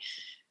my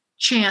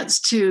chance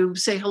to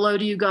say hello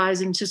to you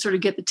guys and to sort of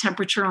get the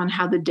temperature on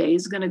how the day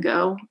is going to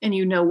go.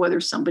 And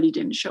whether somebody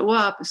didn't show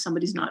up, if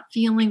somebody's not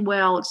feeling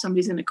well, if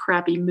somebody's in a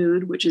crappy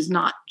mood, which is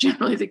not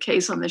generally the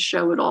case on this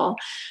show at all.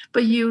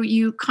 But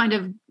you kind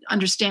of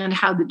understand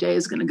how the day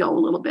is going to go a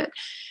little bit.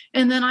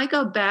 And then I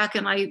go back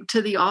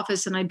to the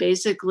office, and I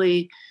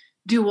basically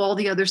do all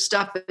the other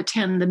stuff,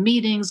 attend the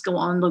meetings, go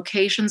on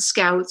location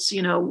scouts,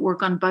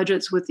 work on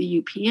budgets with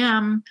the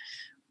UPM,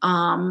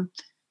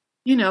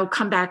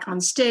 come back on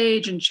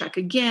stage and check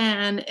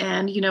again.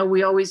 And,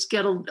 we always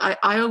I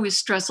always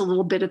stress a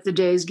little bit if the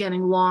day is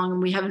getting long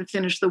and we haven't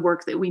finished the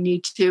work that we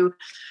need to,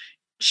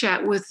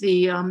 chat with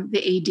the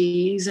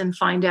ADs and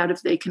find out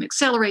if they can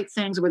accelerate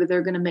things, whether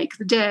they're going to make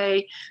the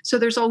day. So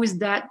there's always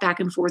that back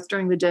and forth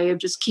during the day of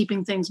just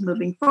keeping things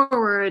moving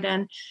forward.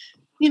 And,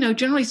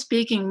 generally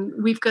speaking,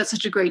 we've got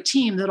such a great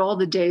team that all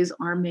the days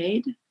are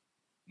made,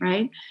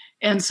 right?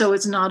 And so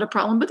it's not a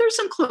problem. But there's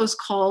some close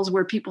calls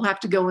where people have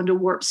to go into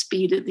warp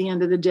speed at the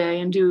end of the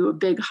day and do a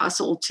big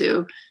hustle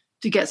to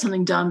get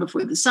something done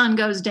before the sun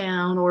goes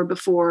down, or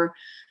before,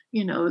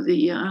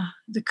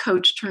 the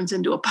coach turns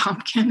into a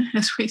pumpkin,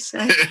 as we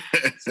say.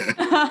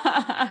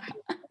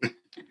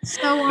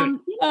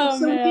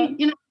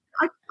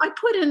 I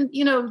put in,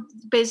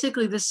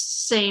 basically the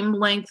same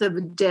length of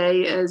a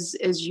day as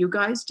you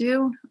guys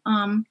do.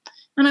 And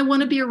I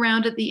want to be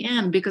around at the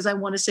end, because I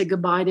want to say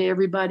goodbye to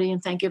everybody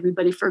and thank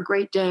everybody for a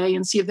great day,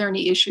 and see if there are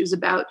any issues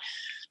about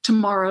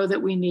tomorrow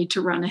that we need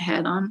to run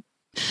ahead on.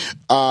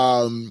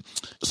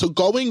 So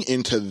going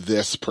into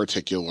this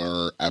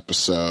particular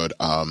episode,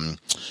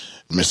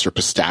 Mr.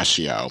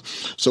 Pistachio.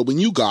 So when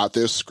you got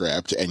this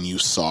script and you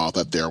saw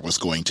that there was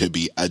going to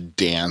be a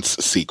dance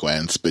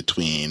sequence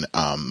between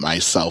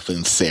myself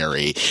and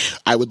Sari,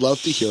 I would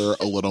love to hear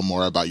a little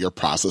more about your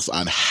process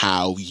on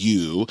how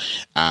you,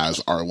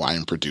 as our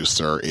line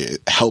producer,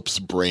 it helps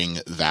bring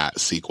that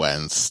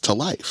sequence to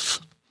life.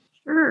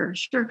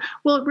 Sure.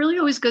 Well, it really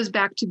always goes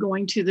back to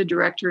going to the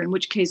director, in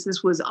which case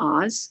this was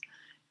Oz,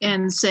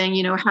 and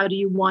saying, how do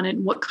you want it?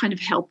 And what kind of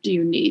help do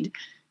you need?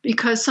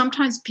 Because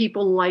sometimes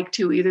people like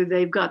to, either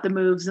they've got the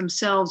moves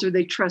themselves or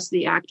they trust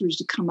the actors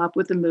to come up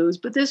with the moves.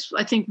 But this,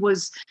 I think,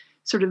 was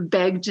sort of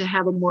begged to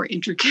have a more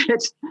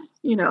intricate,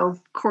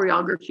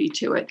 choreography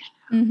to it.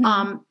 Mm-hmm.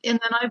 And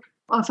then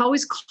I've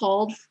always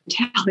called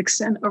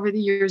Talixon over the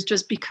years,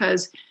 just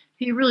because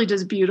he really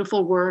does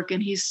beautiful work,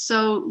 and he's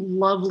so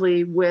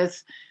lovely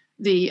with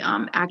the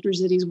actors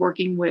that he's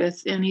working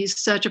with. And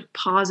he's such a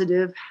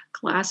positive,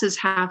 glass is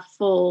half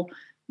full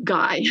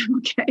guy.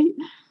 Okay.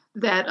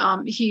 That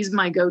he's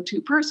my go-to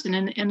person.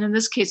 And in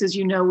this case, as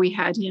we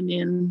had him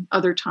in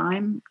other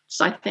times,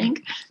 I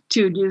think,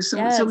 to do some,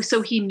 yes.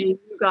 So he knew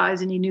you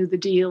guys and he knew the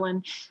deal,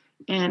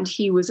 and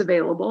he was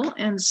available.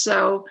 And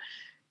so,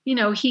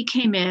 he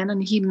came in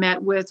and he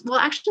met with, well,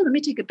 actually, let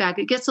me take it back.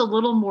 It gets a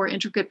little more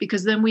intricate,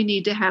 because then we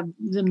need to have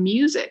the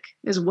music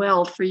as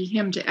well for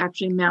him to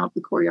actually mount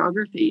the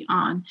choreography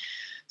on.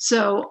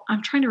 So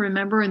I'm trying to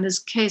remember in this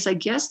case, I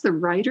guess the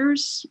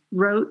writers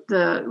wrote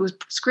it was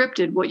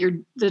scripted what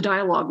the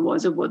dialogue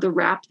was of what the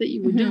rap that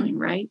you were doing,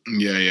 right?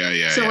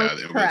 Yeah. So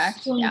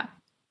correct. Yeah.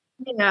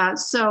 Yeah.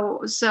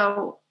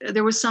 So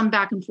there was some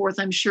back and forth,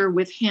 I'm sure,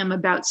 with him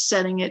about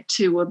setting it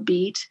to a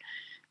beat.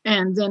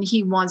 And then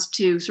he wants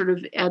to sort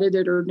of edit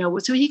it or know.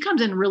 So he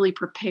comes in really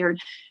prepared.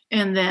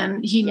 And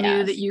then he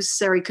knew that you,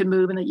 Sari, could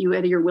move, and that you,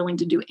 Eddie, are willing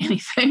to do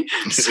anything.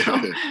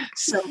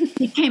 So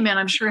he came in,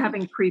 I'm sure,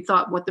 having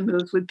pre-thought what the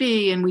moves would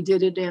be. And we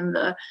did it in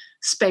the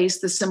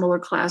similar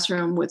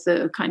classroom with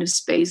the kind of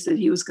space that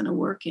he was going to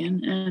work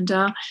in. And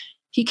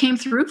he came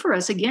through for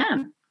us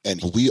again.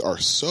 And we are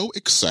so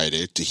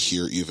excited to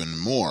hear even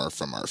more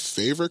from our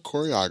favorite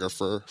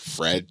choreographer,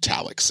 Fred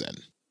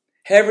Talixon.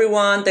 Hey,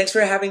 everyone. Thanks for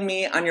having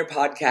me on your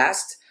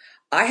podcast.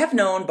 I have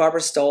known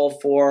Barbara Stoll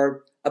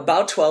for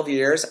About 12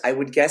 years. I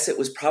would guess it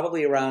was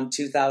probably around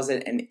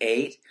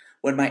 2008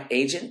 when my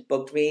agent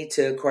booked me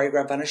to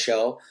choreograph on a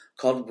show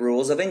called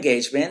Rules of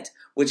Engagement,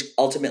 which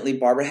ultimately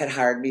Barbara had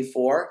hired me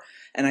for.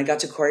 And I got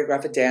to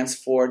choreograph a dance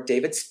for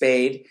David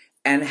Spade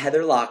and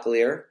Heather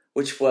Locklear,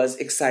 which was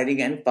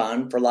exciting and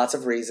fun for lots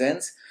of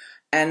reasons.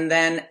 And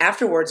then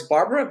afterwards,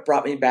 Barbara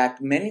brought me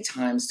back many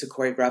times to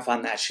choreograph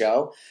on that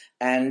show.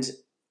 And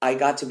I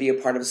got to be a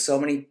part of so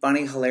many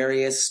funny,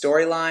 hilarious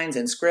storylines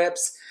and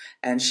scripts.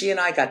 And she and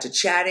I got to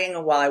chatting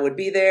while I would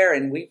be there.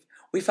 And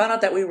we found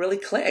out that we really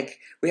click.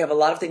 We have a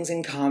lot of things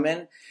in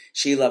common.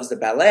 She loves the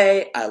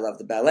ballet. I love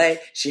the ballet.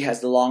 She has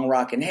the long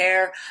rockin'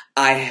 hair.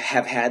 I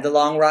have had the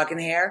long rockin'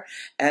 hair.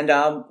 And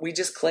we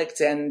just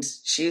clicked, and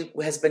she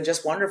has been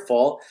just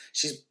wonderful.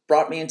 She's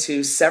brought me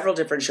into several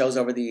different shows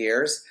over the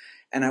years.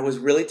 And I was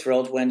really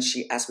thrilled when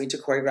she asked me to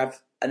choreograph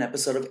an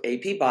episode of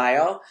AP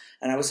Bio.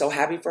 And I was so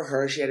happy for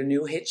her. She had a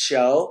new hit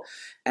show.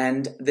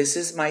 And this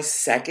is my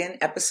second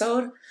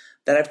episode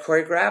that I've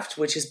choreographed,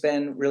 which has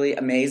been really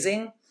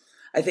amazing.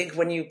 I think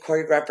when you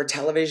choreograph for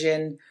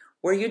television,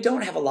 where you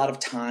don't have a lot of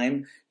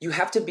time, you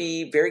have to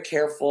be very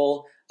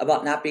careful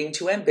about not being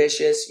too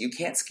ambitious. You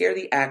can't scare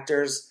the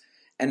actors.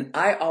 And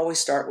I always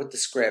start with the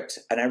script.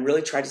 And I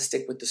really try to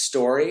stick with the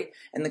story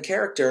and the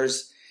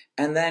characters,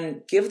 and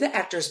then give the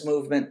actors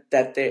movement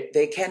that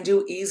they can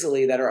do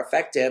easily, that are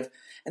effective,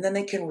 and then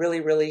they can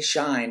really, really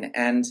shine.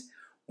 And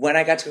when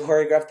I got to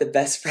choreograph the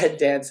best friend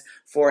dance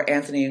for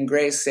Anthony and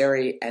Grace,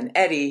 Sari and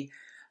Eddie,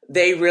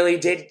 they really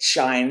did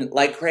shine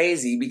like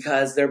crazy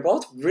because they're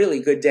both really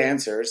good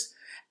dancers,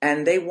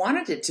 and they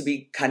wanted it to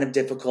be kind of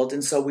difficult,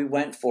 and so we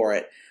went for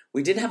it.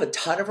 We didn't have a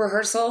ton of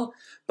rehearsal,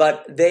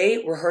 but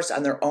they rehearsed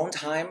on their own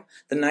time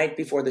the night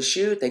before the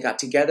shoot. They got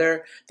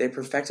together, they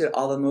perfected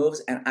all the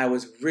moves, and I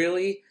was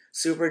really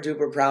super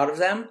duper proud of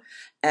them.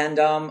 And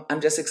I'm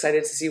just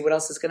excited to see what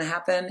else is going to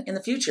happen in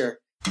the future.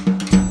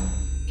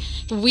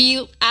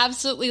 We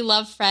absolutely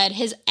love Fred.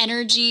 His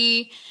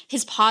energy,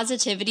 his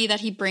positivity that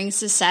he brings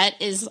to set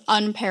is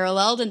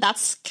unparalleled. And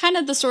that's kind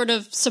of the sort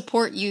of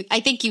support I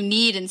think you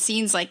need in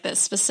scenes like this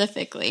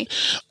specifically.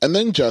 And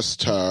then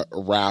just to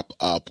wrap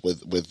up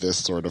with this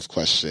sort of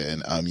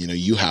question,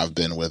 you have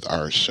been with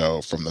our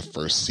show from the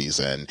first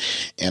season.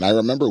 And I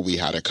remember we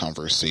had a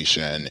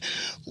conversation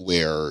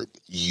where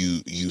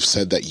you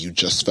said that you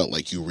just felt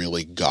like you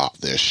really got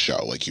this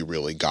show, like you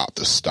really got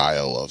the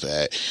style of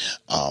it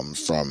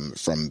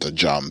from the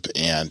jump.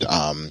 And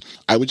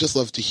I would just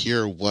love to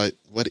hear what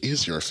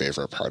is your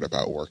favorite part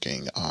about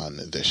working on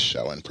this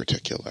show in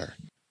particular?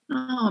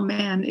 Oh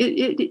man,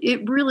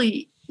 it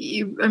really,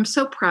 I'm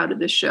so proud of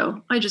this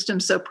show. I just am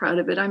so proud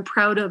of it. I'm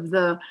proud of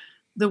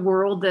the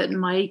world that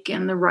Mike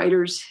and the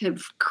writers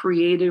have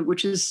created,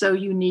 which is so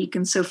unique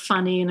and so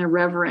funny and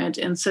irreverent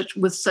and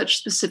with such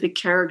specific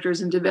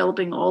characters, and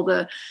developing all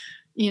the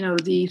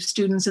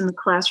students in the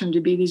classroom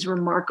to be these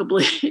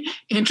remarkably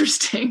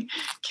interesting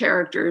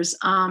characters.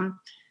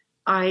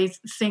 I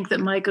think that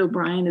Mike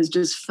O'Brien is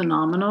just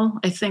phenomenal.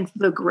 I think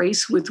the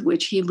grace with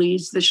which he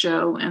leads the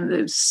show and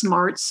the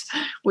smarts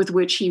with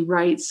which he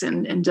writes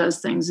and does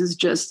things is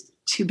just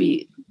to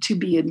be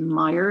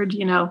admired.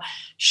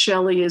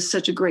 Shelley is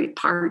such a great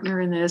partner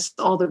in this.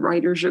 All the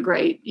writers are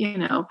great.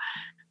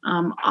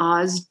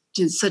 Oz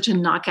did such a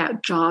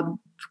knockout job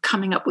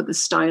coming up with the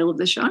style of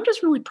the show. I'm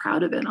just really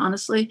proud of it,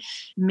 honestly.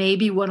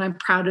 Maybe what I'm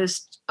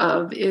proudest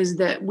of is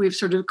that we've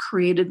sort of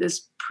created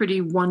this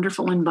pretty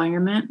wonderful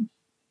environment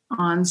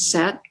on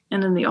set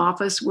and in the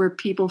office where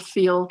people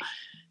feel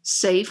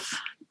safe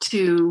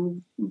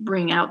to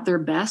bring out their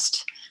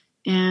best.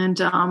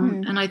 And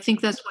I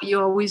think that's what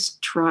you always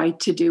try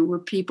to do, where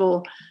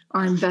people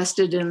are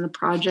invested in the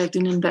project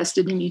and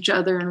invested in each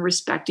other and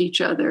respect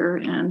each other.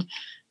 And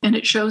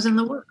it shows in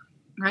the work,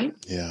 right?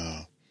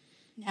 Yeah.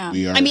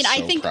 Yeah.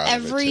 I think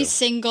every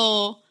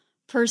single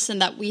person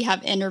that we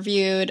have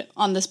interviewed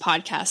on this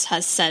podcast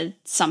has said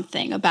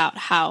something about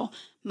how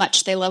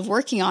much they love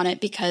working on it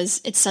because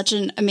it's such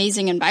an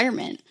amazing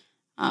environment.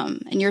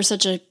 And you're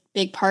such a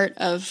big part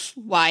of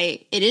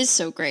why it is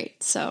so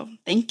great. So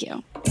thank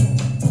you.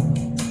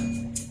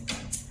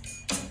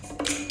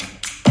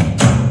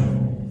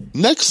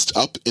 Next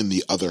up in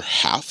the other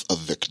half of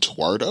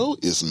Victuardo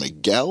is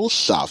Miguel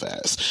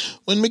Chavez.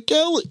 When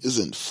Miguel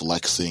isn't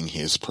flexing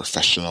his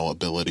professional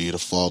ability to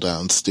fall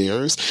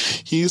downstairs,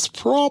 he's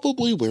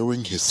probably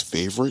wearing his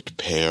favorite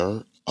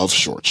pair of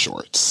short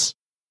shorts.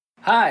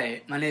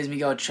 Hi, my name is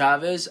Miguel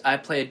Chavez. I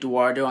play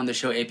Eduardo on the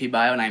show AP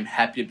Bio, and I'm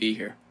happy to be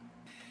here.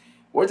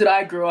 Where did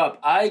I grow up?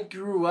 I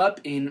grew up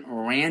in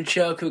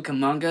Rancho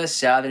Cucamonga,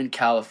 Southern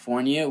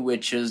California,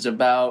 which is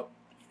about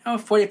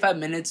 45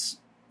 minutes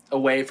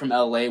away from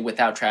LA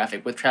without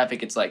traffic. With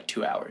traffic, it's like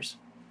 2 hours.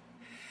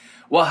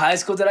 What high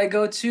school did I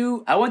go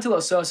to? I went to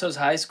Los Osos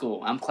High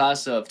School. I'm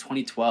class of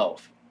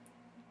 2012.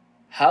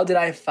 How did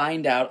I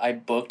find out I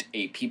booked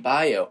AP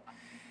Bio?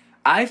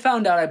 I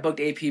found out I booked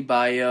AP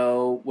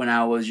Bio when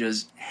I was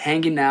just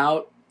hanging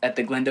out at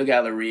the Glendale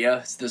Galleria,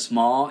 it's this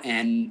mall,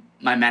 and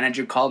my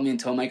manager called me and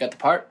told me I got the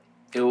part.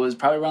 It was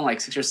probably around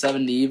like 6 or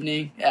 7 in the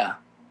evening. Yeah,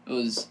 it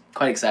was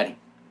quite exciting.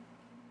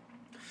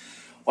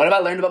 What have I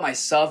learned about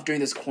myself during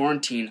this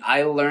quarantine?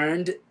 I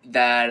learned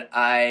that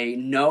I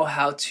know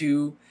how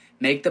to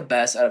make the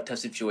best out of tough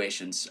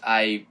situations.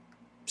 I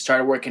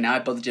started working out. I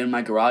built a gym in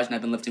my garage, and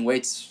I've been lifting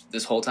weights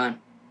this whole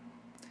time.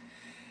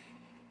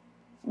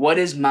 What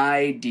is my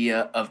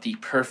idea of the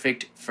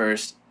perfect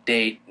first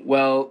date?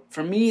 Well,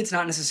 for me, it's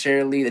not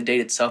necessarily the date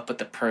itself, but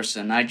the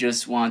person. I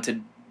just want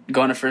to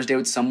go on a first date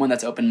with someone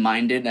that's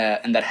open-minded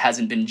and that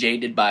hasn't been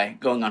jaded by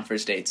going on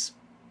first dates.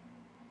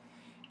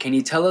 Can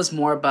you tell us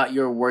more about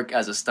your work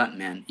as a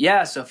stuntman?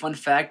 Yeah, so fun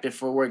fact,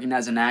 before working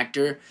as an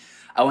actor,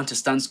 I went to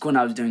stunt school and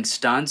I was doing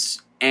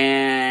stunts.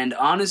 And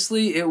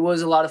honestly, it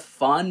was a lot of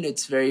fun.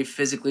 It's very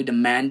physically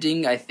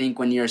demanding. I think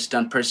when you're a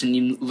stunt person,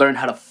 you learn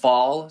how to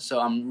fall.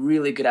 So I'm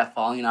really good at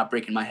falling and not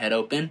breaking my head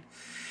open.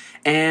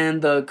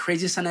 And the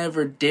craziest stunt I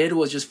ever did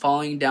was just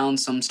falling down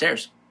some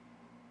stairs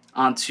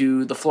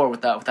onto the floor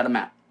without a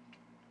mat.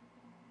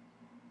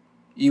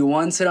 You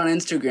once said on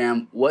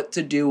Instagram what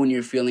to do when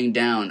you're feeling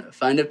down.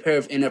 Find a pair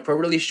of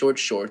inappropriately short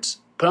shorts,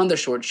 put on the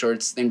short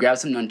shorts, then grab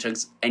some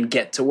nunchucks and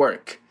get to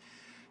work.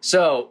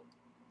 So,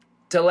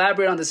 to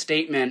elaborate on the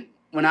statement,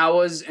 when I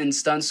was in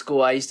stunt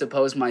school, I used to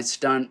post my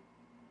stunt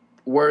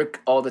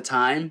work all the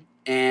time,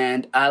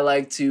 and I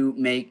like to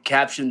make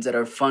captions that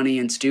are funny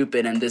and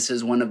stupid, and this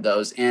is one of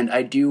those. And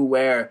I do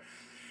wear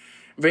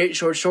very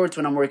short shorts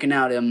when I'm working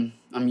out. I'm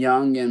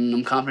young and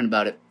I'm confident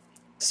about it.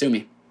 Sue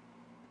me.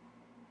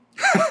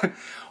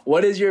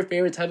 What is your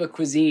favorite type of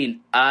cuisine?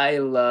 I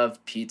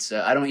love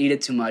pizza. I don't eat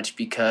it too much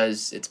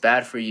because it's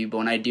bad for you, but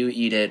when I do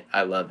eat it,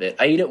 I love it.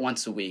 I eat it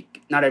once a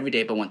week. Not every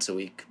day, but once a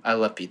week. I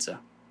love pizza.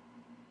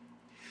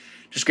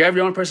 Describe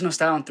your own personal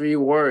style in 3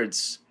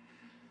 words.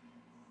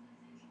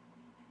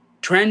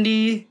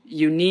 Trendy,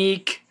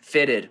 unique,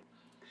 fitted.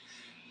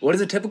 What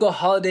is a typical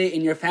holiday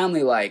in your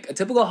family like? A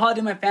typical holiday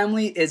in my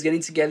family is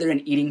getting together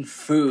and eating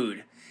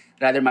food.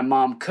 That either my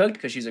mom cooked,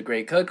 because she's a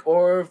great cook,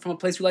 or from a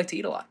place we like to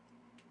eat a lot.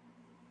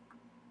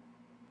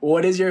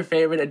 What is your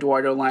favorite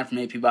Eduardo line from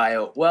AP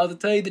Bio? Well, to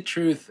tell you the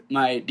truth,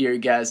 my dear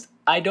guest,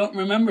 I don't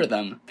remember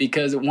them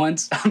because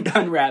once I'm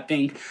done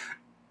rapping,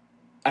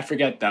 I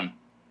forget them.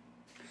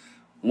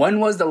 When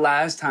was the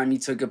last time you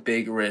took a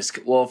big risk?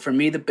 Well, for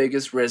me, the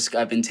biggest risk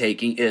I've been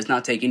taking is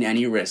not taking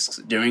any risks.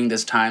 During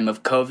this time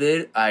of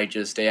COVID, I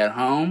just stay at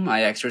home,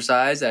 I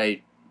exercise,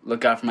 I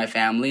look out for my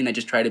family, and I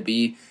just try to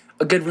be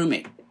a good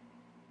roommate.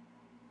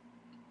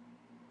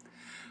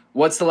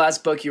 What's the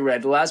last book you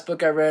read? The last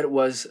book I read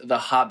was The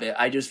Hobbit.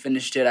 I just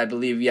finished it, I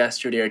believe,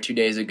 yesterday or 2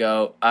 days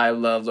ago. I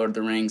love Lord of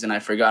the Rings, and I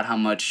forgot how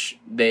much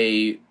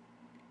they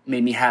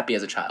made me happy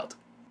as a child.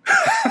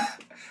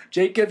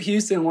 Jacob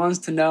Houston wants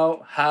to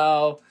know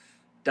how ...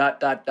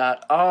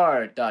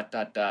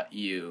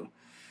 you.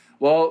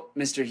 Well,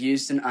 Mr.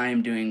 Houston, I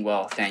am doing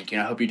well, thank you,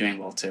 and I hope you're doing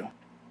well too.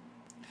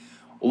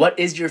 What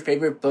is your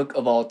favorite book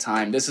of all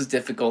time? This is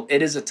difficult.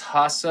 It is a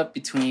toss-up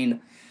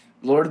between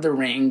Lord of the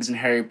Rings and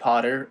Harry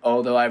Potter.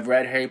 Although I've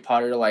read Harry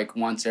Potter like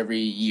once every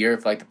year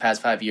for like the past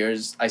 5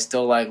 years, I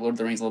still like Lord of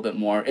the Rings a little bit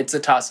more. It's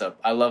a toss-up.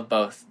 I love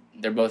both.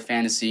 They're both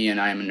fantasy,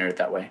 and I am a nerd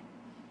that way.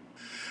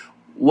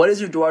 What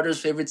is Eduardo's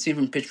favorite scene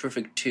from Pitch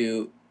Perfect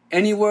 2?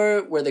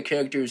 Anywhere where the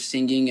character is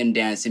singing and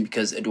dancing,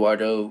 because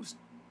Eduardo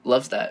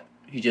loves that.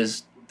 He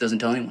just doesn't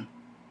tell anyone.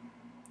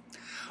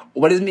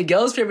 What is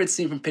Miguel's favorite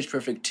scene from Pitch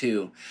Perfect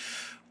 2?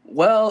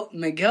 Well,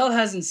 Miguel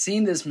hasn't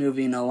seen this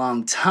movie in a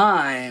long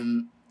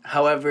time.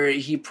 However,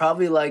 he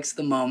probably likes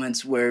the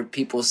moments where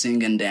people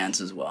sing and dance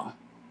as well.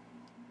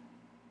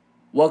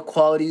 What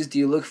qualities do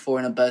you look for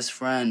in a best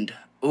friend?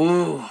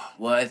 Ooh,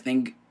 well, I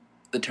think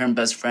the term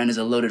best friend is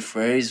a loaded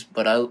phrase,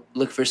 but I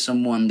look for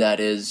someone that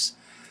is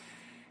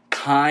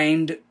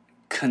kind,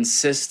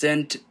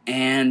 consistent,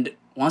 and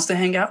wants to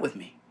hang out with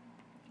me.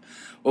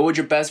 What would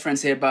your best friend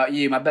say about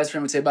you? My best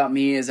friend would say about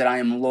me is that I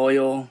am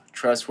loyal,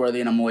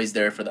 trustworthy, and I'm always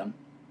there for them.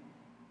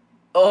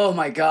 Oh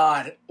my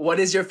God. What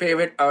is your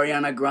favorite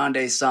Ariana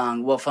Grande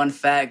song? Well, fun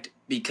fact,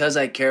 because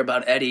I care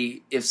about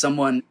Eddie, if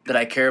someone that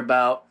I care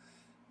about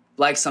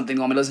likes something,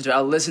 want me to listen to it,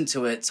 I'll listen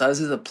to it. So I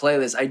listen to the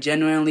playlist. I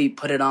genuinely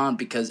put it on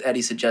because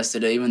Eddie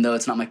suggested it, even though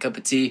it's not my cup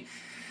of tea.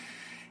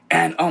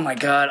 And oh my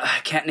God, I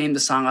can't name the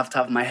song off the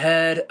top of my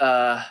head.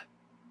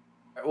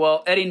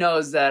 Well, Eddie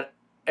knows that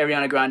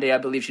Ariana Grande, I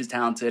believe she's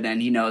talented, and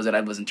he knows that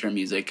I listen to her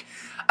music.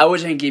 I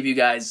wish I could give you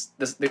guys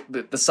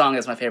the song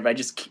that's my favorite.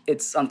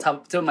 It's on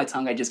tip of my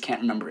tongue. I just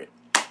can't remember it.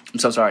 I'm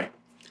so sorry.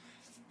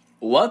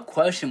 What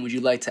question would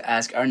you like to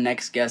ask our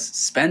next guest,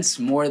 Spence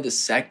Moore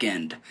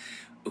II?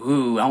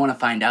 Ooh, I want to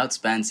find out,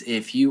 Spence,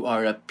 if you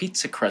are a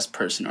pizza crust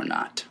person or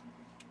not.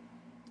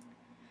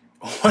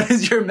 What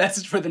is your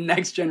message for the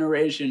next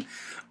generation?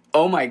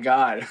 Oh my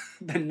God,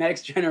 the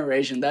next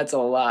generation, that's a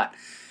lot.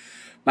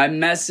 My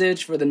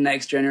message for the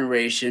next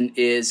generation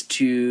is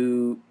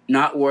to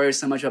not worry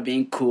so much about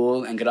being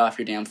cool and get off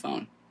your damn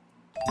phone.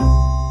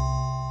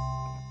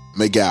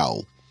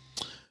 Miguel,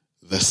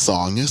 the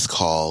song is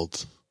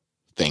called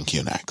Thank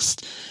You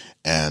Next.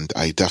 And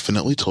I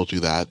definitely told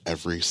you that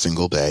every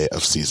single day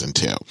of season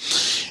 2.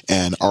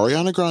 And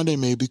Ariana Grande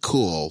may be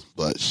cool,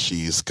 but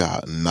she's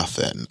got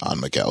nothing on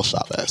Miguel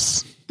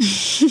Chavez.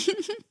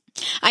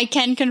 I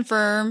can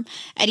confirm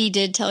Eddie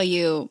did tell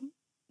you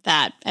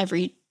that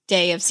every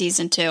day of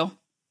season 2.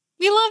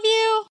 We love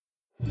you.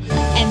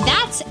 And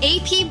that's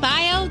AP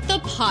Bio, the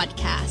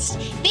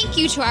podcast. Thank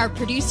you to our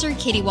producer,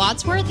 Katie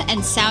Wadsworth,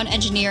 and sound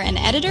engineer and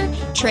editor,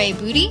 Trey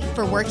Booty,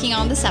 for working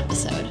on this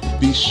episode.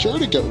 Be sure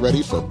to get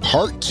ready for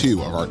part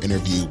 2 of our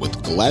interview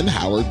with Glenn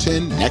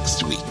Howerton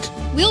next week.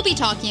 We'll be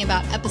talking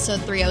about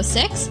episode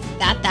 306,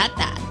 That.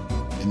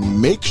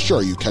 And make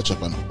sure you catch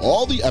up on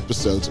all the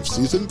episodes of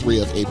season 3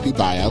 of AP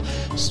Bio,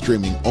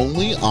 streaming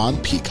only on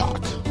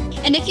Peacock.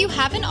 And if you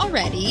haven't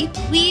already,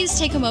 please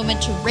take a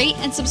moment to rate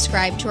and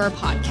subscribe to our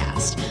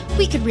podcast.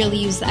 We could really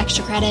use the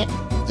extra credit.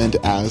 And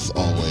as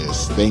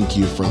always, thank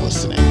you for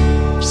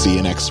listening. See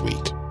you next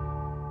week.